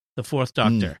Baker, the 4th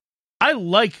Doctor. I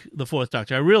like the 4th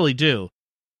Doctor. I really do.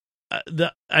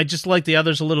 I just like the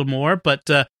others a little more, but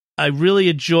I really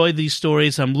enjoy these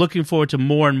stories. I'm looking forward to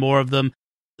more and more of them.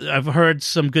 I've heard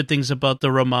some good things about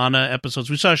the Romana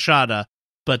episodes. We saw Shada,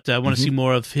 but I want to see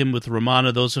more of him with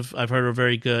Romana. Those I've heard are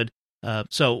very good.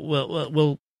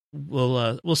 So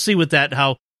we'll see with that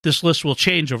how this list will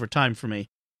change over time for me.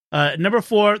 Number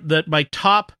 4, my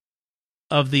top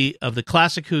of the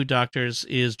classic Who Doctors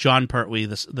is John Pertwee,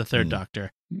 the third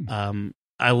Doctor.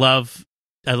 I love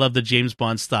the James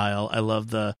Bond style. I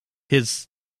love his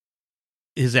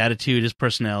attitude, his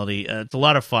personality. It's a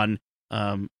lot of fun.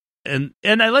 And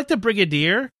I like the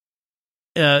Brigadier.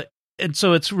 And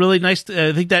so it's really nice.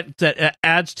 I think that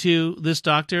adds to this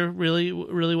Doctor really,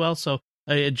 really well. So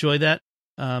I enjoy that.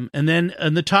 And then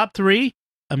in the top 3,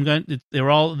 they're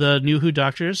all the new Who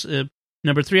Doctors.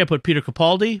 Number 3, I put Peter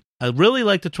Capaldi. I really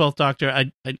like the 12th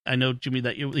Doctor. I know, Jimmy,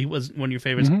 that he was one of your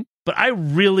favorites, but I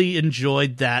really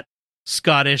enjoyed that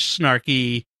Scottish,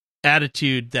 snarky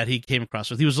attitude that he came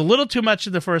across with. He was a little too much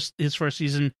in his first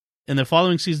season. In the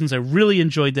following seasons, I really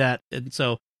enjoyed that, and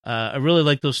so I really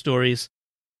like those stories.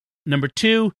 Number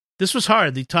 2, this was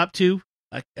hard. The top 2,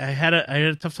 I had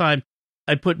a tough time.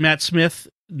 I put Matt Smith,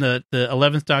 the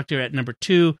 11th Doctor, at number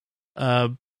 2.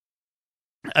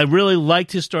 I really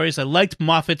liked his stories. I liked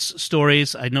Moffat's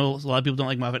stories. I know a lot of people don't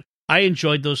like Moffat. I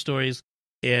enjoyed those stories,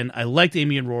 and I liked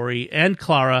Amy and Rory and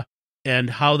Clara and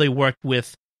how they worked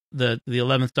with the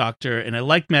 11th Doctor, and I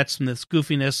liked Matt Smith's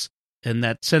goofiness and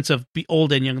that sense of be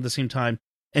old and young at the same time.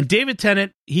 And David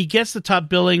Tennant, he gets the top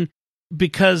billing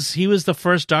because he was the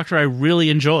first Doctor I really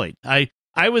enjoyed. I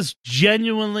was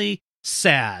genuinely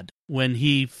sad when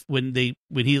he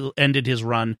ended his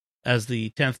run as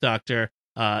the 10th Doctor,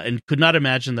 and could not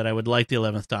imagine that I would like the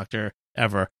 11th Doctor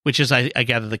ever, which is, I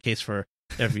gather, the case for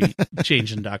every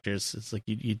change in Doctors. It's like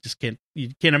you just can't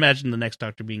imagine the next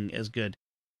Doctor being as good.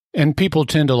 And people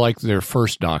tend to like their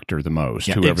first Doctor the most,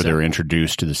 whoever exactly. they're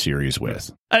introduced to the series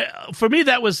with. For me,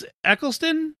 that was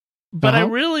Eccleston, but I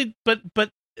really, but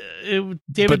David.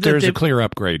 But there's a clear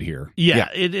upgrade here. Yeah,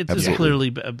 it's clearly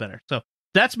better. So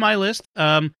that's my list.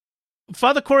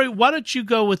 Father Corey, why don't you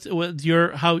go with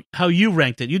your how you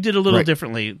ranked it? You did a little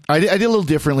differently. I did a little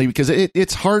differently because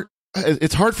it's hard.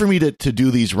 It's hard for me to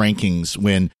do these rankings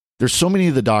when there's so many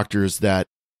of the Doctors that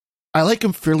I like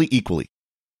them fairly equally.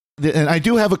 And I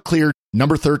do have a clear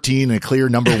number 13 and a clear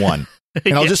number 1.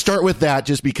 And I'll just start with that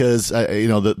just because,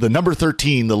 the number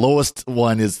 13, the lowest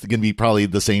one, is going to be probably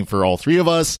the same for all three of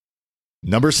us.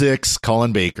 Number 6,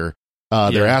 Colin Baker.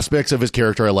 There are aspects of his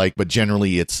character I like, but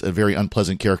generally it's a very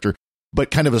unpleasant character. But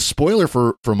kind of a spoiler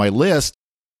for my list,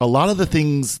 a lot of the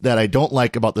things that I don't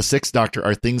like about the 6th Doctor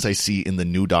are things I see in the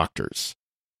new Doctors.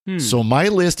 So my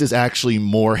list is actually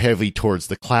more heavy towards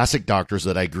the classic Doctors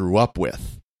that I grew up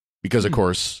with. Because, of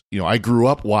course, I grew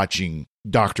up watching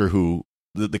Doctor Who,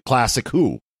 the classic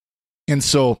Who. And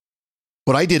so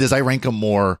what I did is I rank them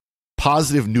more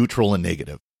positive, neutral, and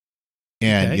negative.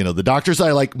 And, the Doctors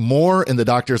I like more and the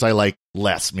Doctors I like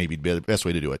less, maybe be the best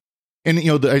way to do it. And,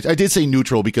 I did say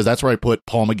neutral because that's where I put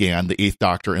Paul McGann, the 8th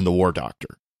Doctor, and the War Doctor.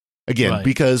 Again,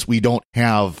 because we don't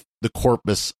have the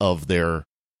corpus of their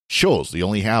shows. They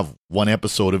only have one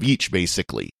episode of each,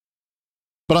 basically.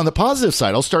 But on the positive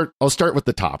side, I'll start with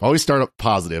the top. I always start up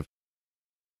positive.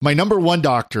 My number 1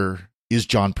 Doctor is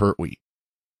John Pertwee.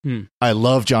 I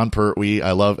love John Pertwee.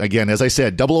 I love, again, as I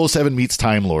said, 007 meets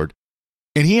Time Lord.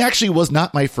 And he actually was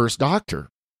not my first Doctor.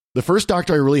 The first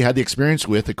Doctor I really had the experience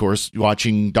with, of course,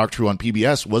 watching Doctor Who on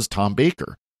PBS, was Tom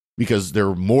Baker. Because there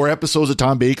were more episodes of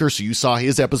Tom Baker, so you saw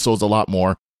his episodes a lot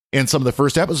more. And some of the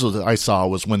first episodes that I saw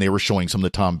was when they were showing some of the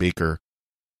Tom Baker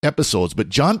episodes. But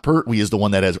John Pertwee is the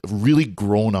one that has really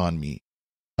grown on me,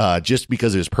 just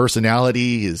because of his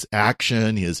personality, his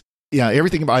action,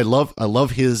 everything. I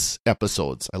love his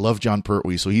episodes. I love John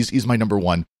Pertwee, so he's my number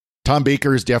 1. Tom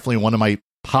Baker is definitely one of my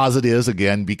positives,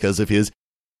 again, because of his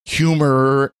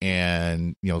humor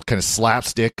and kind of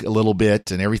slapstick a little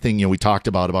bit and everything we talked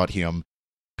about him.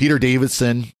 Peter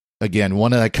Davison, again, one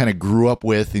that I kind of grew up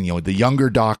with, and the younger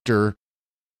Doctor,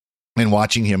 and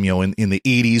watching him in the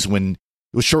 80s when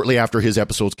it was shortly after his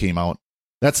episodes came out.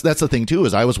 That's the thing too,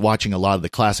 is I was watching a lot of the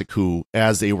classic Who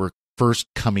as they were first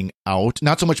coming out.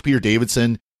 Not so much Peter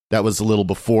Davison, that was a little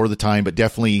before the time, but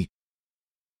definitely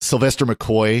Sylvester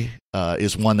McCoy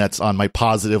is one that's on my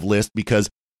positive list,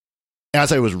 because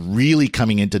as I was really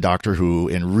coming into Doctor Who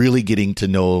and really getting to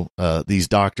know these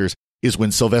Doctors is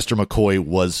when Sylvester McCoy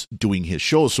was doing his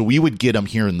shows. So we would get him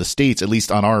here in the States, at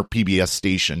least on our PBS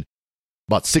station,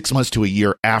 about 6 months to a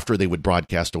year after they would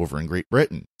broadcast over in Great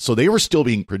Britain. So they were still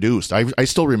being produced. I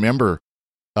still remember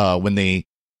when they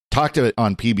talked about it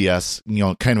on PBS,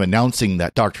 kind of announcing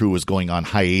that Doctor Who was going on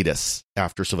hiatus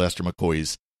after Sylvester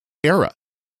McCoy's era.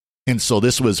 And so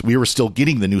we were still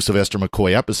getting the new Sylvester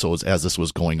McCoy episodes as this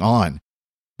was going on.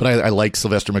 But I like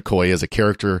Sylvester McCoy as a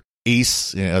character.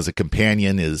 Ace, as a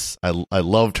companion, I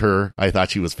loved her. I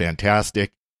thought she was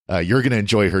fantastic. You're going to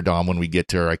enjoy her, Dom, when we get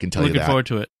to her. I can tell you that. Looking forward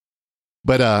to it.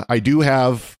 But I do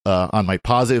have on my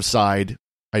positive side,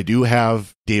 I do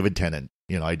have David Tennant.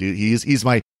 I do. He's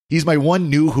my one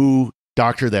New Who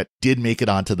doctor that did make it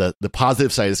onto the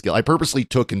positive side of the scale. I purposely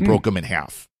took and broke him in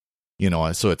half.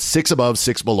 So it's 6 above,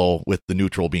 6 below, with the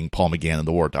neutral being Paul McGann and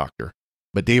the War Doctor.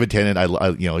 But David Tennant,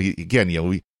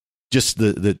 just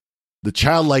the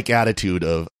childlike attitude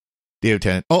of David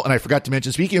Tennant. Oh, and I forgot to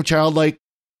mention, speaking of childlike,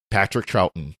 Patrick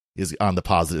Troughton is on the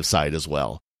positive side as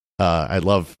well. I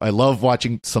love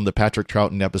watching some of the Patrick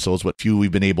Troughton episodes, what few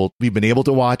we've been able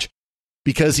to watch,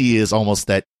 because he is almost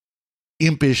that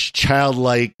impish,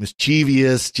 childlike,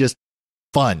 mischievous, just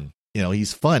fun.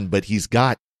 He's fun, but he's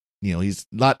got, he's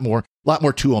a lot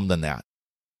more to him than that.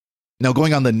 Now,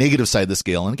 going on the negative side of the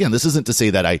scale, and again, this isn't to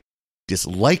say that I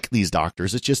dislike these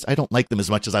doctors. It's just I don't like them as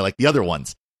much as I like the other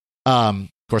ones. Of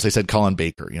course, I said Colin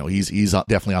Baker. He's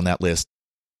definitely on that list.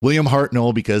 William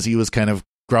Hartnell, because he was kind of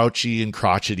grouchy and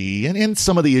crotchety, and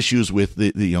some of the issues with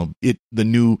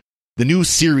the new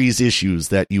series issues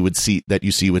that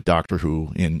you see with Doctor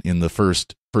Who in the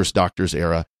first Doctor's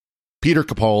era. Peter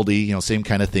Capaldi, same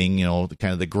kind of thing,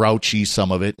 kind of the grouchy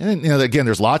some of it. And again,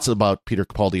 there's lots about Peter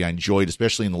Capaldi I enjoyed,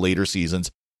 especially in the later seasons,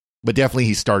 but definitely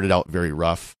he started out very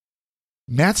rough.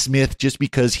 Matt Smith, just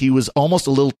because he was almost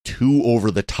a little too over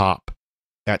the top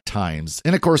at times.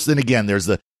 And of course, then again, there's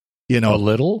a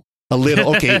little,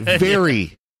 okay,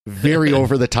 very, very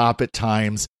over the top at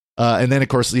times. And then of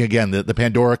course, again, the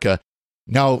Pandorica.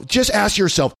 Now just ask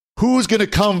yourself, who's going to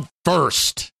come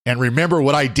first? And remember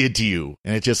what I did to you.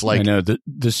 And it's just like, I know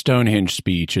the Stonehenge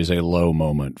speech is a low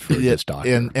moment for this doctor.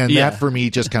 And that for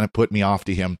me just kind of put me off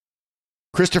to him.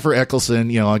 Christopher Eccleston,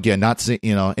 again, not,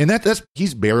 and that's,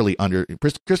 he's barely under,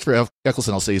 Christopher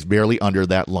Eccleston, I'll say, is barely under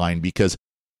that line, because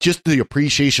just the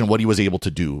appreciation of what he was able to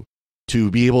do,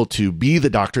 to be able to be the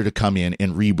doctor to come in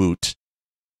and reboot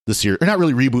the series, or not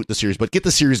really reboot the series, but get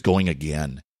the series going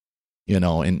again,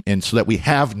 and so that we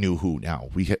have New Who now.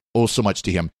 We owe so much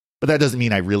to him. But that doesn't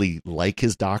mean I really like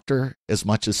his doctor as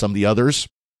much as some of the others.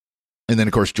 And then,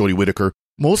 of course, Jodie Whittaker,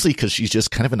 mostly because she's just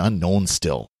kind of an unknown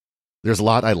still. There's a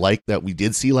lot I like that we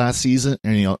did see last season,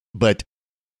 and but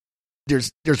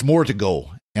there's more to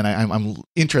go. And I'm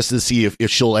interested to see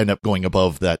if she'll end up going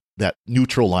above that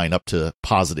neutral line up to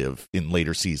positive in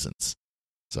later seasons.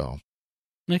 So,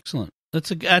 excellent. That's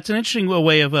an interesting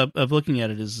way of looking at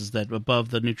it. Is that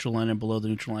above the neutral line and below the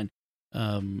neutral line?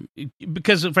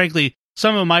 Because frankly,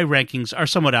 some of my rankings are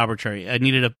somewhat arbitrary. I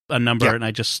needed a number, and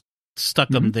I just stuck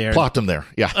them there. Plopped them there.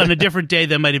 Yeah. On a different day,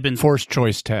 that might have been forced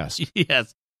choice test.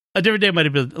 Yes, a different day might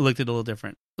have been looked at a little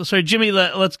different. Sorry, Jimmy.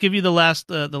 Let's give you the last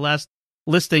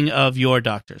listing of your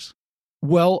doctors.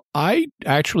 Well, I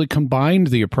actually combined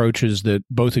the approaches that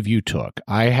both of you took.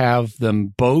 I have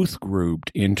them both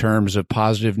grouped in terms of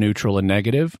positive, neutral, and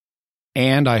negative,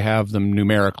 and I have them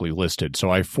numerically listed.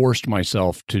 So I forced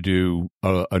myself to do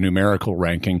a numerical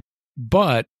ranking,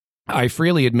 but I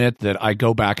freely admit that I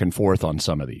go back and forth on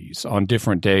some of these. On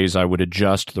different days, I would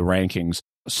adjust the rankings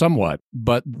somewhat,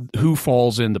 but who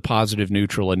falls in the positive,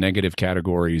 neutral, and negative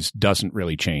categories doesn't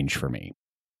really change for me.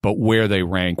 But where they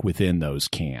rank within those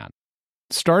can.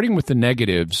 Starting with the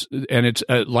negatives, and it's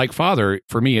like Father,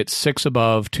 for me, it's 6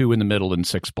 above, 2 in the middle, and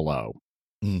 6 below.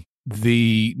 Mm.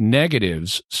 The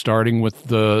negatives, starting with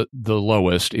the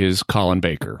lowest, is Colin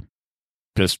Baker,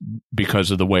 just because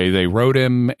of the way they wrote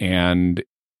him. And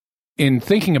in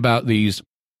thinking about these,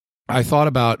 I thought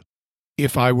about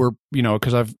if I were,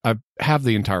 because I have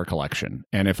the entire collection,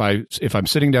 and if I'm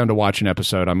sitting down to watch an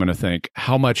episode, I'm going to think,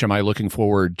 how much am I looking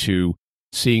forward to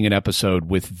seeing an episode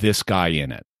with this guy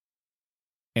in it?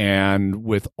 And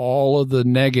with all of the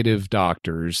negative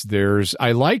doctors,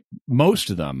 I like most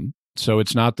of them, so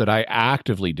it's not that I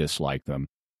actively dislike them,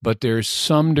 but there's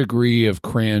some degree of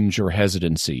cringe or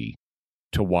hesitancy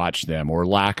to watch them, or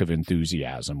lack of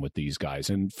enthusiasm with these guys.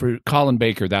 And for Colin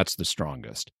Baker, that's the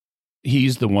strongest.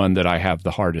 He's the one that I have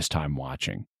the hardest time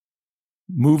watching.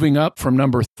 Moving up from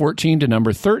number 14 to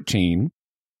number 13,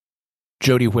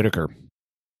 Jodie Whittaker.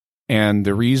 And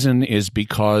the reason is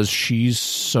because she's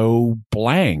so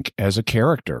blank as a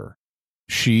character.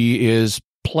 She is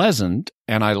pleasant,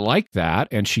 and I like that,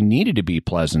 and she needed to be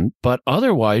pleasant, but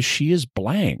otherwise she is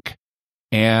blank.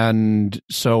 And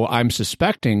so I'm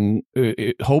suspecting,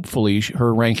 hopefully,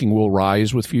 her ranking will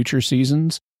rise with future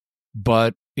seasons.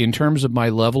 But in terms of my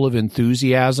level of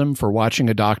enthusiasm for watching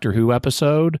a Doctor Who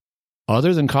episode,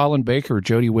 other than Colin Baker,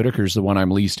 Jodie Whittaker is the one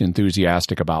I'm least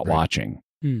enthusiastic about watching.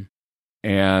 Hmm.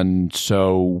 And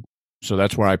so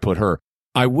that's where I put her.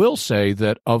 I will say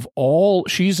that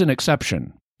she's an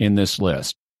exception in this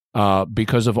list,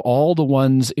 because of all the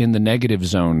ones in the negative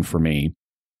zone for me,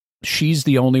 she's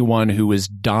the only one who is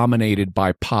dominated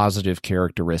by positive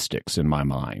characteristics in my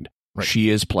mind. Right. She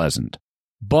is pleasant,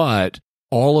 but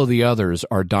all of the others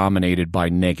are dominated by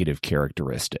negative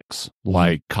characteristics,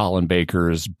 like Colin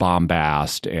Baker's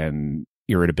bombast and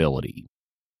irritability.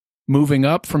 Moving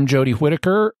up from Jodie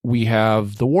Whittaker, we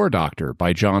have The War Doctor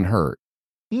by John Hurt.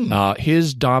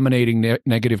 His dominating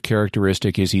negative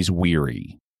characteristic is he's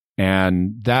weary,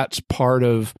 and that's part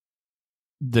of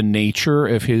the nature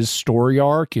of his story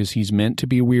arc, is he's meant to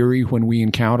be weary when we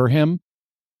encounter him.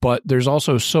 But there's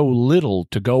also so little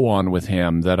to go on with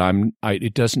him that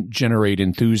it doesn't generate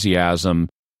enthusiasm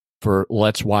for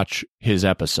let's watch his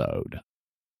episode.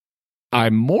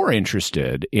 I'm more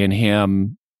interested in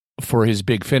him for his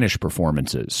Big Finish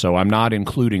performances. So I'm not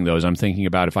including those. I'm thinking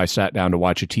about if I sat down to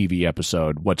watch a TV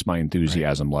episode, what's my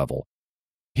enthusiasm level?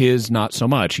 His, not so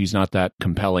much. He's not that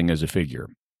compelling as a figure,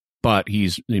 but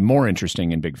he's more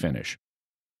interesting in Big Finish.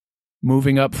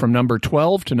 Moving up from number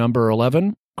 12 to number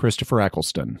 11, Christopher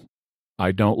Eccleston.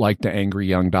 I don't like the angry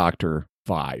young doctor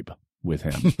vibe with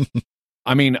him.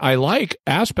 I mean, I like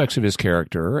aspects of his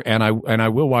character, and I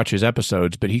will watch his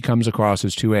episodes, but he comes across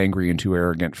as too angry and too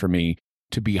arrogant for me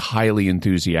to be highly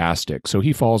enthusiastic, so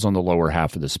he falls on the lower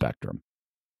half of the spectrum.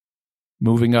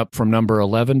 Moving up from number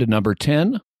 11 to number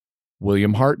 10,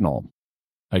 William Hartnell,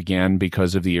 again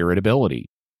because of the irritability.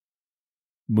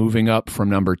 Moving up from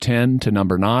number 10 to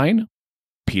number 9,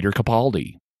 Peter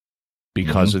Capaldi,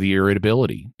 because of the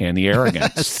irritability and the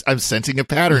arrogance. I'm sensing a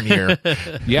pattern here.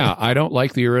 Yeah, I don't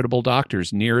like the irritable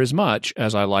doctors near as much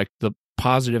as I like the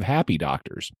positive, happy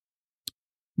doctors.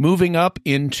 Moving up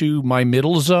into my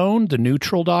middle zone, the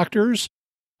neutral doctors,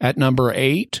 at number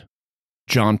 8,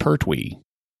 John Pertwee.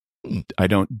 I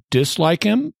don't dislike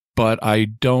him, but I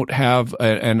don't have,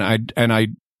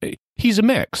 he's a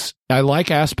mix. I like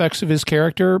aspects of his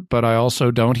character, but I also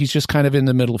don't. He's just kind of in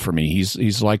the middle for me.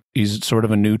 He's sort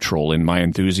of a neutral in my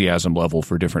enthusiasm level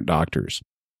for different doctors.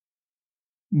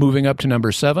 Moving up to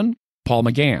number 7, Paul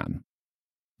McGann,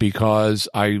 because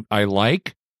I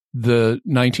like the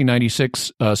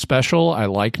 1996 special. I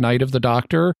like Night of the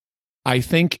Doctor. I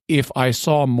think if I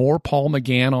saw more Paul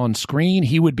McGann on screen,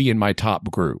 he would be in my top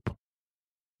group.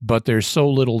 But there's so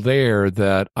little there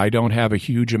that I don't have a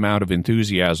huge amount of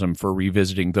enthusiasm for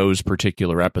revisiting those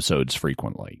particular episodes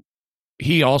frequently.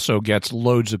 He also gets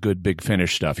loads of good Big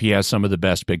Finish stuff. He has some of the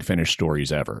best Big Finish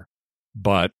stories ever.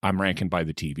 But I'm ranking by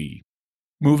the TV.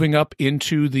 Moving up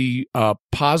into the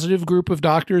positive group of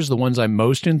doctors, the ones I'm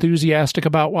most enthusiastic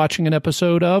about watching an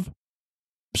episode of.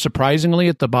 Surprisingly,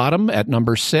 at the bottom, at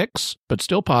number 6, but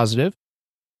still positive,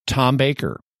 Tom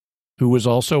Baker, who was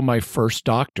also my first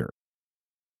doctor.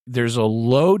 There's a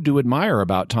load to admire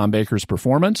about Tom Baker's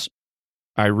performance.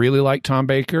 I really like Tom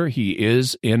Baker. He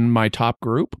is in my top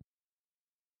group,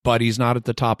 but he's not at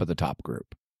the top of the top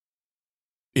group.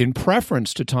 In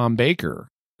preference to Tom Baker,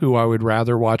 who I would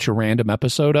rather watch a random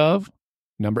episode of,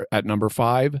 at number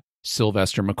 5,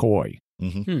 Sylvester McCoy.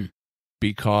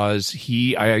 Because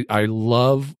I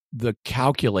love the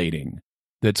calculating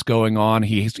that's going on.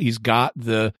 He's got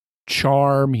the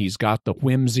charm, he's got the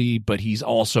whimsy, but he's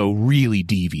also really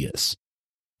devious.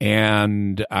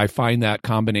 And I find that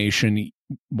combination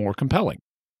more compelling.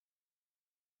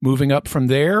 Moving up from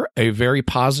there, a very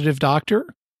positive doctor,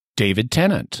 David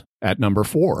Tennant, at number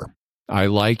 4. I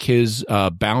like his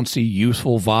bouncy,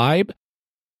 youthful vibe.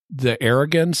 The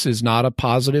arrogance is not a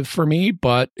positive for me,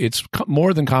 but it's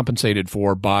more than compensated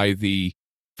for by the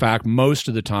fact most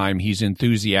of the time he's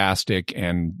enthusiastic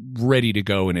and ready to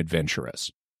go and adventurous.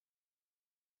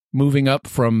 Moving up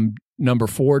from number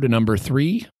 4 to number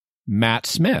 3, Matt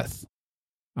Smith.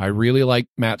 I really like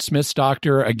Matt Smith's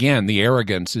doctor. Again, the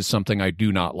arrogance is something I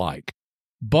do not like.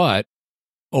 But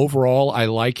overall, I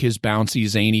like his bouncy,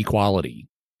 zany quality.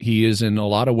 He is in a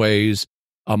lot of ways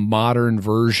a modern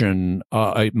version,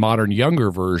 a modern younger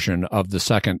version of the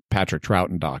second Patrick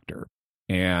Troughton doctor.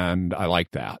 And I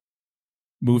like that.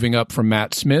 Moving up from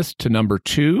Matt Smith to number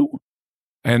 2,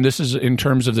 and this is in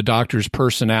terms of the doctor's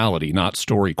personality, not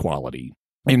story quality.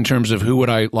 In terms of who would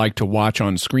I like to watch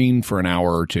on screen for an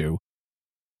hour or two,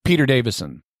 Peter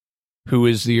Davison, who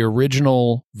is the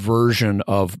original version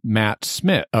of Matt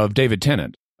Smith, of David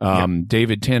Tennant.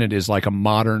 David Tennant is like a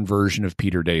modern version of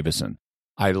Peter Davison.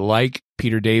 I like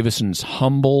Peter Davison's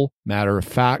humble,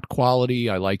 matter-of-fact quality.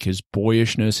 I like his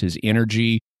boyishness, his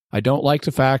energy. I don't like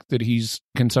the fact that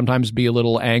can sometimes be a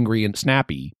little angry and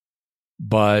snappy,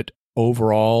 but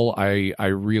overall, I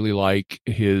really like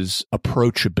his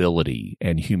approachability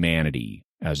and humanity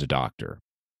as a doctor.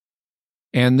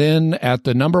 And then at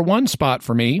the number 1 spot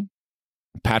for me,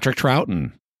 Patrick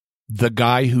Troughton, the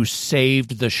guy who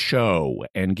saved the show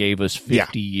and gave us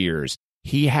 50 years.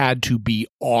 he had to be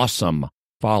awesome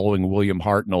following William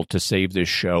Hartnell to save this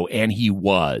show, and he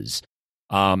was.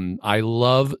 I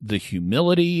love the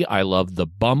humility. I love the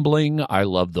bumbling. I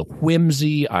love the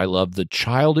whimsy. I love the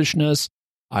childishness.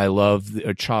 I love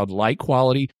the childlike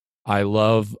quality. I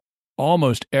love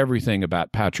almost everything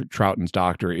about Patrick Troughton's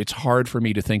Doctor. It's hard for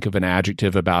me to think of an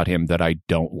adjective about him that I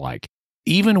don't like.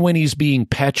 Even when he's being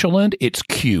petulant, it's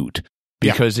cute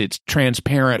because it's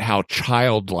transparent how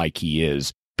childlike he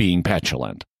is being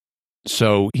petulant.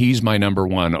 So he's my number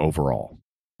one overall.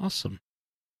 Awesome.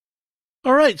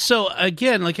 All right. So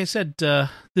again, like I said,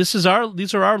 these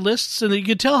are our lists, and you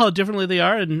can tell how differently they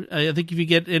are. And I think if you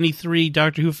get any three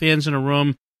Doctor Who fans in a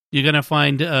room, you're going to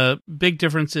find big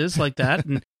differences like that.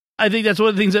 And I think that's one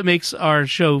of the things that makes our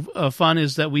show fun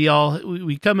is that we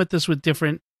come at this with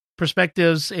different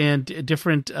perspectives and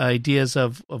different ideas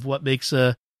of what makes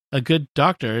a good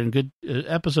Doctor and good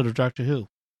episode of Doctor Who.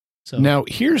 So now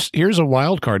here's a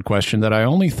wild card question that I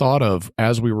only thought of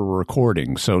as we were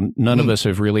recording, so none of us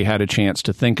have really had a chance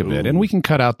to think of it, and we can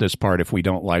cut out this part if we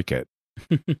don't like it.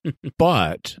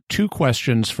 But 2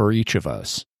 questions for each of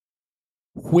us.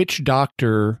 Which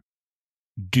Doctor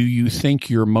do you think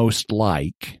you're most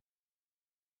like,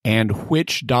 and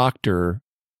which Doctor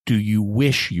do you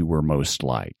wish you were most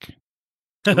like?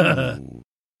 Ooh,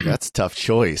 that's a tough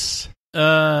choice.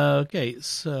 Okay,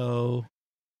 so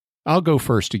I'll go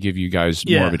first to give you guys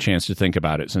more of a chance to think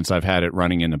about it, since I've had it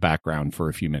running in the background for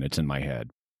a few minutes in my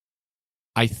head.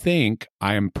 I think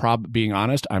I am being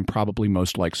honest, I'm probably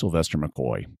most like Sylvester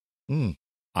McCoy.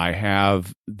 I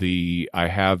have a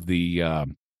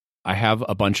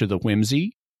bunch of the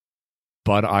whimsy,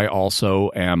 but I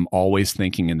also am always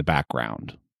thinking in the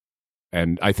background.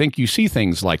 And I think you see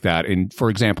things like that in, for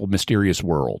example, Mysterious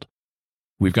World.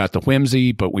 We've got the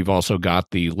whimsy, but we've also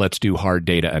got the let's do hard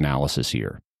data analysis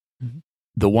here.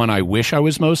 The one I wish I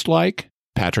was most like,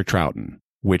 Patrick Troughton,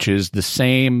 which is the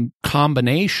same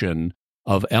combination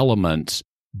of elements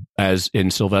as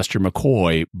in Sylvester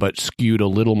McCoy, but skewed a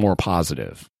little more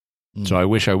positive. So I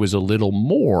wish I was a little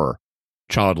more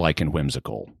childlike and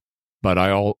whimsical. But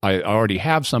I already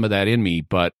have some of that in me,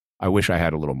 but I wish I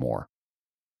had a little more.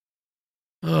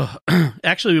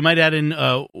 Actually, we might add in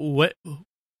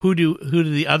who do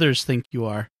the others think you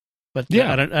are? But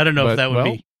I don't know if that would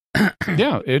be.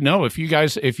 If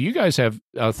you guys have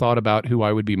thought about who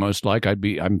I would be most like, I'd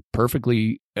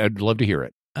love to hear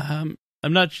it. I'm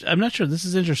not sure. This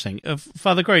is interesting.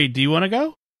 Father Corey, do you want to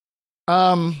go?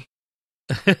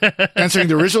 Answering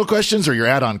the original questions or your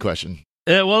add-on question?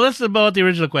 Well, let's about the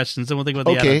original questions, and we'll think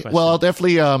about the add-on questions. Well,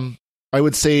 definitely. I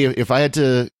would say if I had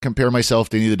to compare myself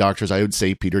to any of the Doctors, I would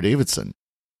say Peter Davison.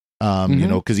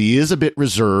 Because he is a bit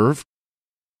reserved.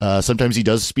 Sometimes he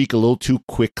does speak a little too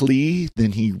quickly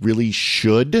than he really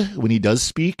should when he does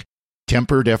speak.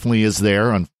 Temper definitely is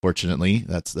there, unfortunately.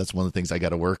 That's one of the things I got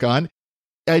to work on.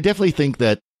 I definitely think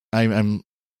that I'm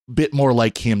a bit more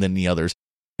like him than the others.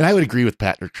 And I would agree with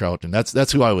Patrick Troughton.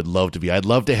 That's who I would love to be. I'd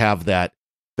love to have that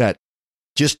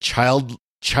just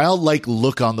childlike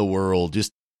look on the world.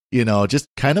 Just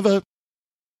kind of a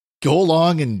go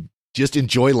along and just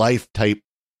enjoy life type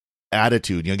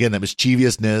attitude. Again, that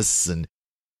mischievousness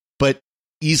but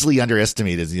easily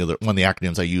underestimated is one of the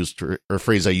acronyms I used or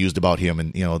phrase I used about him.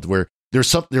 And, where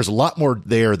there's a lot more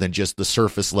there than just the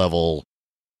surface level,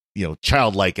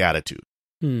 childlike attitude.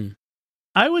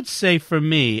 I would say for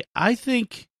me, I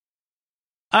think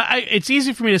it's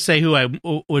easy for me to say who I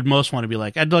would most want to be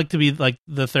like. I'd like to be like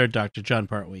the third Doctor, John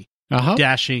Pertwee.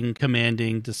 Dashing,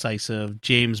 commanding, decisive,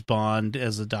 James Bond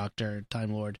as a Doctor,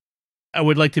 Time Lord. I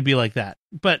would like to be like that.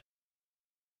 But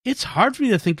it's hard for me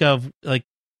to think of,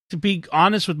 to be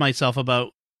honest with myself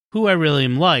about who I really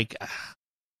am like.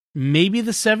 Maybe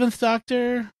the 7th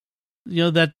Doctor,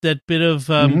 that bit of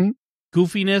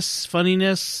goofiness,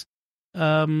 funniness,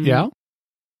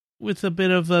 with a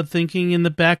bit of thinking in the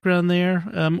background there,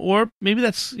 or maybe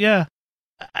that's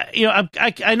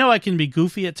I know I can be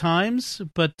goofy at times,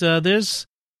 but there's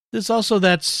also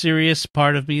that serious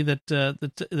part of me that's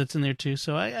in there too.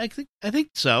 So I think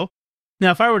so.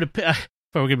 Now, if I were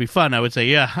going to be fun, I would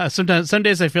say, some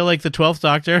days I feel like the 12th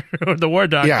Doctor or the War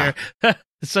Doctor. Yeah.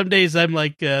 Some days I'm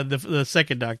like the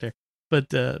 2nd Doctor.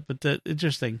 But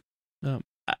interesting.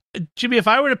 Jimmy, if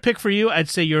I were to pick for you, I'd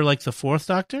say you're like the 4th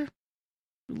Doctor.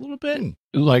 A little bit.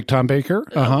 Like Tom Baker?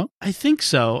 I think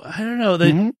so. I don't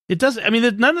know. It doesn't. I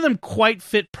mean, none of them quite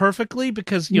fit perfectly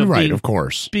because, of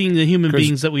course. Being the human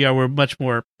beings that we are, we're much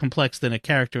more complex than a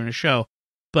character in a show.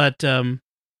 But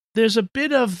there's a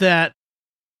bit of that.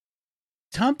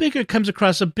 Tom Baker comes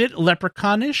across a bit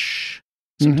leprechaunish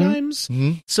sometimes.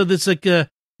 So there's like the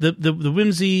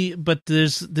whimsy, but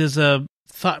there's a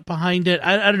thought behind it.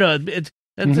 I don't know. It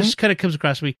just kind of comes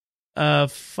across to me.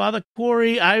 Father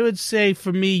Corey, I would say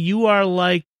for me, you are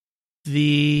like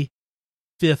the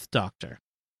fifth Doctor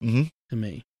to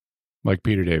me. Like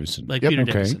Peter Davison. Like Peter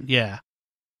Davison, yeah.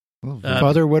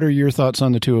 Father, what are your thoughts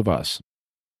on the two of us?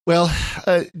 Well,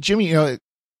 Jimmy,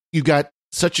 you got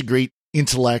such a great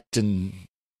intellect and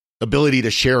ability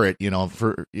to share it.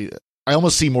 I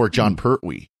almost see more John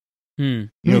Pertwee.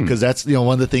 Because that's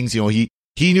one of the things.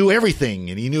 He knew everything,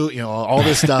 and he knew all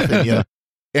this stuff, and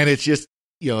and it's just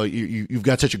you've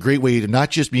got such a great way to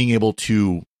not just being able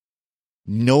to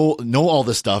know all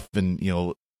this stuff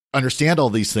and understand all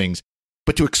these things,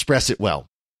 but to express it well.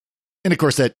 And of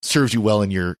course, that serves you well in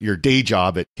your day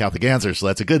job at Catholic Answers, so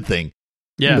that's a good thing.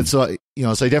 Yeah. But so I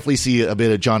definitely see a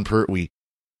bit of John Pertwee.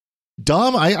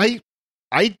 Dom, I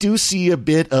do see a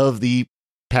bit of the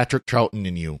Patrick Troughton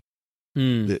in you.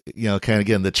 Kind of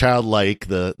again the childlike,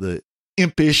 the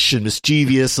impish and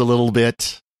mischievous a little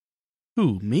bit.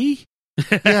 Who, me?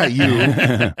 Yeah,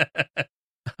 you.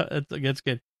 That's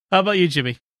good. How about you,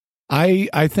 Jimmy?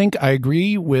 I think I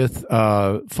agree with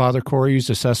Father Corey's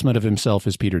assessment of himself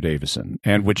as Peter Davison,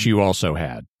 and which you also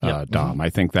had, Dom. I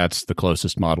think that's the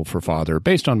closest model for Father,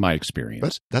 based on my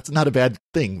experience. That's not a bad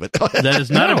thing, but that is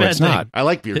not a bad thing. Not. I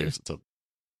like Peter Davison. So.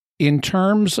 In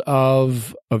terms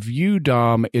of you,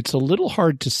 Dom, it's a little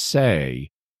hard to say.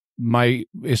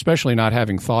 Especially not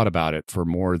having thought about it for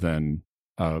more than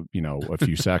a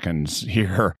few seconds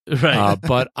here. Right.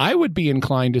 But I would be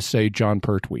inclined to say John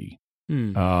Pertwee.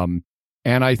 And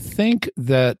I think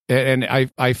that, and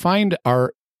I find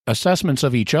our assessments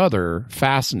of each other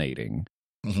fascinating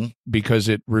because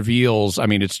it reveals,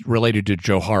 it's related to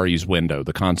Johari's window,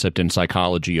 the concept in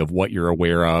psychology of what you're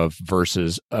aware of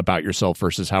versus about yourself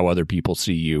versus how other people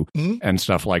see you and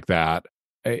stuff like that.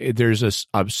 There's a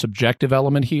subjective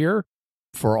element here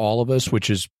for all of us,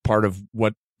 which is part of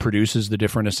what produces the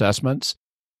different assessments.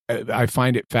 I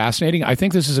find it fascinating. I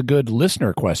think this is a good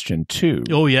listener question, too.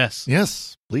 Oh, yes.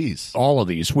 Yes, please. All of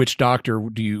these. Which doctor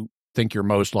do you think you're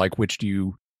most like? Which do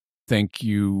you think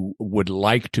you would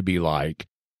like to be like?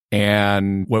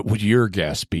 And what would your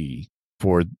guess be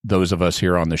for those of us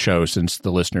here on the show, since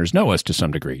the listeners know us to some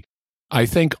degree? I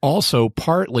think also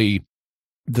partly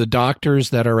the doctors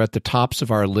that are at the tops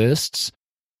of our lists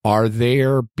are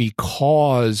there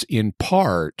because, in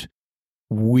part,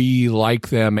 we like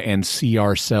them and see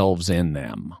ourselves in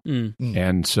them.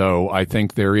 And so I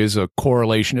think there is a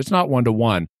correlation. It's not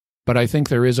one-to-one, but I think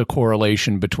there is a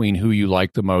correlation between who you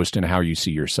like the most and how you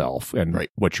see yourself and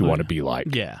what you want to be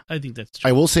like. Yeah, I think that's true.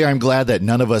 I will say I'm glad that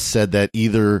none of us said that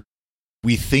either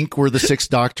we think we're the Sixth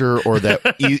Doctor or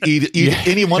that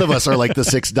any one of us are like the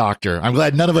Sixth Doctor. I'm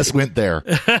glad none of us went there.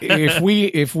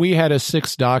 If we had a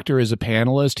Sixth Doctor as a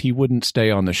panelist, he wouldn't stay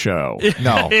on the show.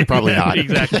 No, probably not.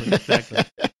 Exactly.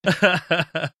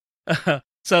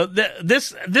 So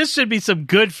this should be some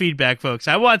good feedback, folks.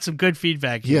 I want some good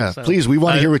feedback here. Yeah, so, please. We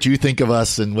want to hear what you think of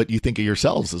us and what you think of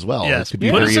yourselves as well. Yes, it could be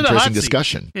a very interesting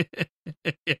discussion.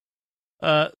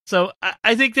 So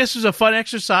I think this was a fun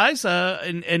exercise,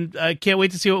 and I can't wait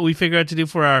to see what we figure out to do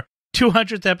for our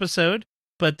 200th episode.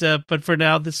 But for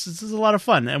now, this is a lot of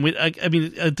fun, and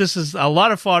this is a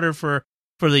lot of fodder for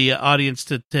the audience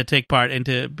to take part and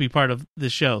to be part of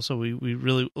this show. So we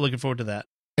really looking forward to that.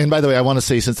 And by the way, I want to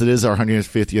say, since it is our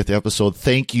 150th episode,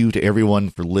 thank you to everyone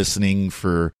for listening.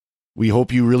 We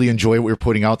hope you really enjoy what we're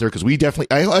putting out there, because we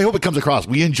definitely, I hope it comes across.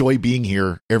 We enjoy being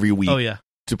here every week. Oh yeah.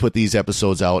 To put these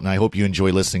episodes out, and I hope you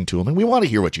enjoy listening to them. And we want to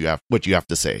hear what you have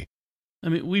to say. I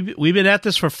mean, we've been at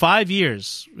this for 5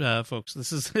 years, folks.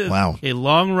 This is a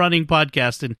long running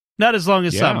podcast, and not as long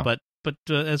as some, but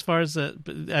as far as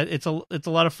it's a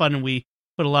lot of fun, and we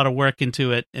put a lot of work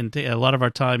into it, and a lot of our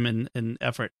time and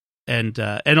effort, and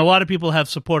a lot of people have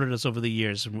supported us over the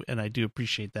years, and I do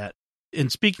appreciate that.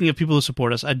 And speaking of people who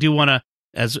support us, I do want to,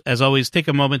 as always, take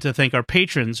a moment to thank our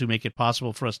patrons who make it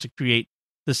possible for us to create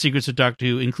The Secrets of Doctor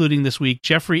Who, including this week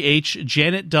Jeffrey H.,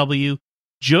 Janet W.,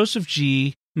 Joseph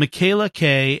G., Michaela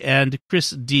K., and Chris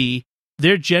D.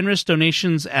 Their generous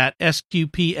donations at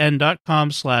sqpn.com/give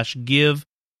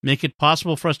make it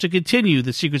possible for us to continue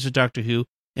The Secrets of Doctor Who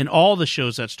and all the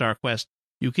shows at StarQuest.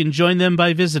 You can join them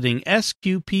by visiting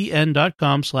sqpn.com/give.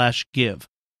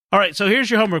 All right, so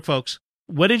here's your homework, folks.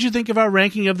 What did you think of our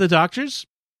ranking of the Doctors?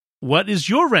 What is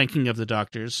your ranking of the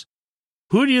Doctors?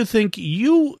 Who do you think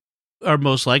you are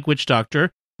most like? Which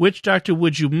Doctor? Which Doctor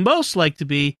would you most like to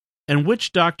be? And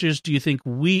which Doctors do you think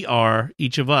we are,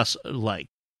 each of us, like?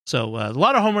 So a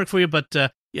lot of homework for you, but I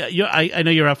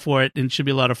know you're up for it, and it should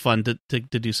be a lot of fun to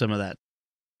do some of that.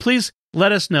 Please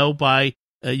let us know by,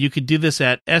 you could do this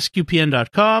at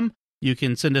sqpn.com, You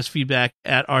can send us feedback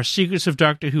at our Secrets of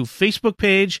Doctor Who Facebook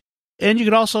page, and you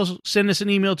can also send us an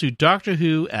email to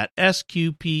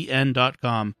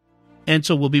doctorwho@sqpn.com. And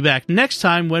so we'll be back next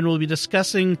time when we'll be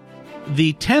discussing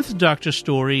the 10th Doctor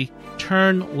story,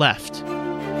 Turn Left.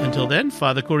 Until then,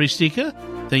 Father Corey Stika,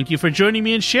 thank you for joining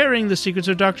me and sharing the Secrets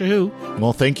of Doctor Who.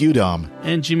 Well, thank you, Dom.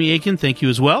 And Jimmy Aiken, thank you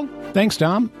as well. Thanks,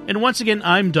 Dom. And once again,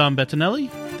 I'm Dom Bettinelli.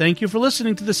 Thank you for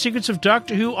listening to the Secrets of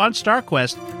Doctor Who on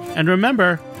StarQuest. And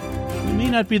remember, we may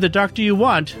not be the doctor you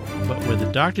want, but we're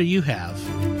the doctor you have.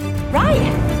 Right.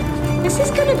 This is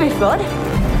going to be fun.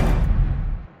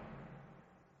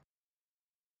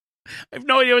 I have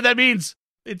no idea what that means.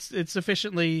 It's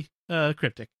sufficiently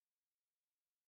cryptic.